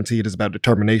sovereignty. It is about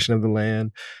determination of the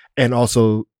land. And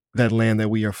also that land that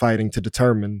we are fighting to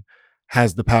determine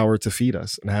has the power to feed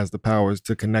us and has the powers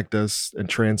to connect us and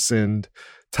transcend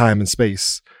time and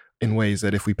space in ways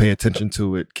that if we pay attention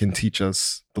to it can teach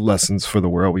us the lessons for the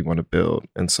world we want to build.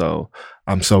 And so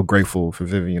I'm so grateful for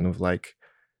Vivien of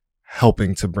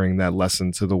helping to bring that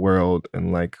lesson to the world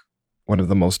in one of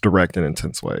the most direct and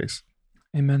intense ways.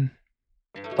 Amen.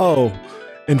 Oh,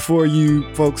 and for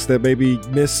you folks that maybe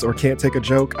miss or can't take a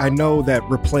joke, I know that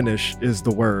replenish is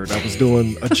the word. I was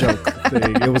doing a joke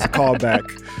thing. It was a callback.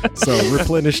 So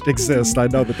replenished exists. I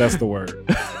know that that's the word.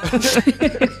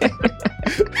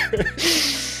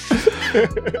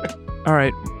 All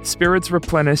right, spirits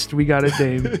replenished. We got it,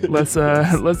 Dave. Let's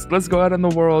go out in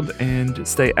the world and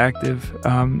stay active.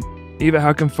 Eva,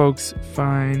 how can folks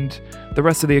find the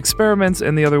rest of the experiments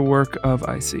and the other work of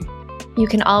IC? You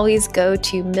can always go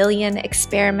to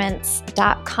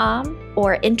millionexperiments.com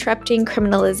or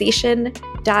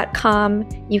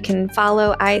interruptingcriminalization.com. You can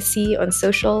follow IC on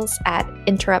socials at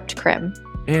interruptcrim.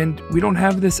 And we don't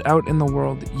have this out in the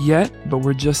world yet, but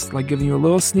we're just giving you a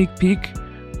little sneak peek.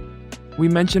 We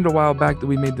mentioned a while back that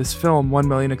we made this film, 1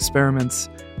 Million Experiments.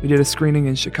 We did a screening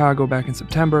in Chicago back in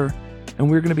September,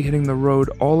 and we're going to be hitting the road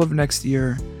all of next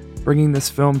year, bringing this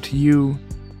film to you.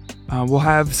 We'll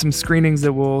have some screenings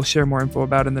that we'll share more info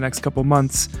about in the next couple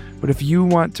months. But if you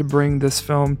want to bring this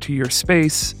film to your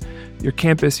space, your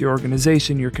campus, your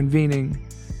organization, your convening,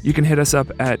 you can hit us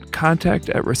up at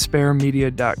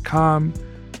contact@resparemedia.com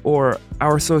or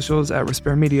our socials at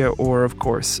Respare Media, or of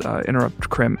course, Interrupt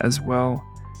Crim as well.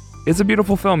 It's a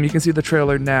beautiful film. You can see the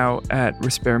trailer now at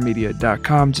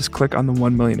resparemedia.com. Just click on the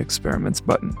 1 Million Experiments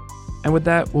button. And with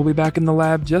that, we'll be back in the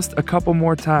lab just a couple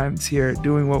more times here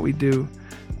doing what we do.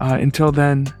 Until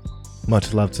then,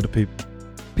 much love to the people.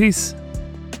 Peace.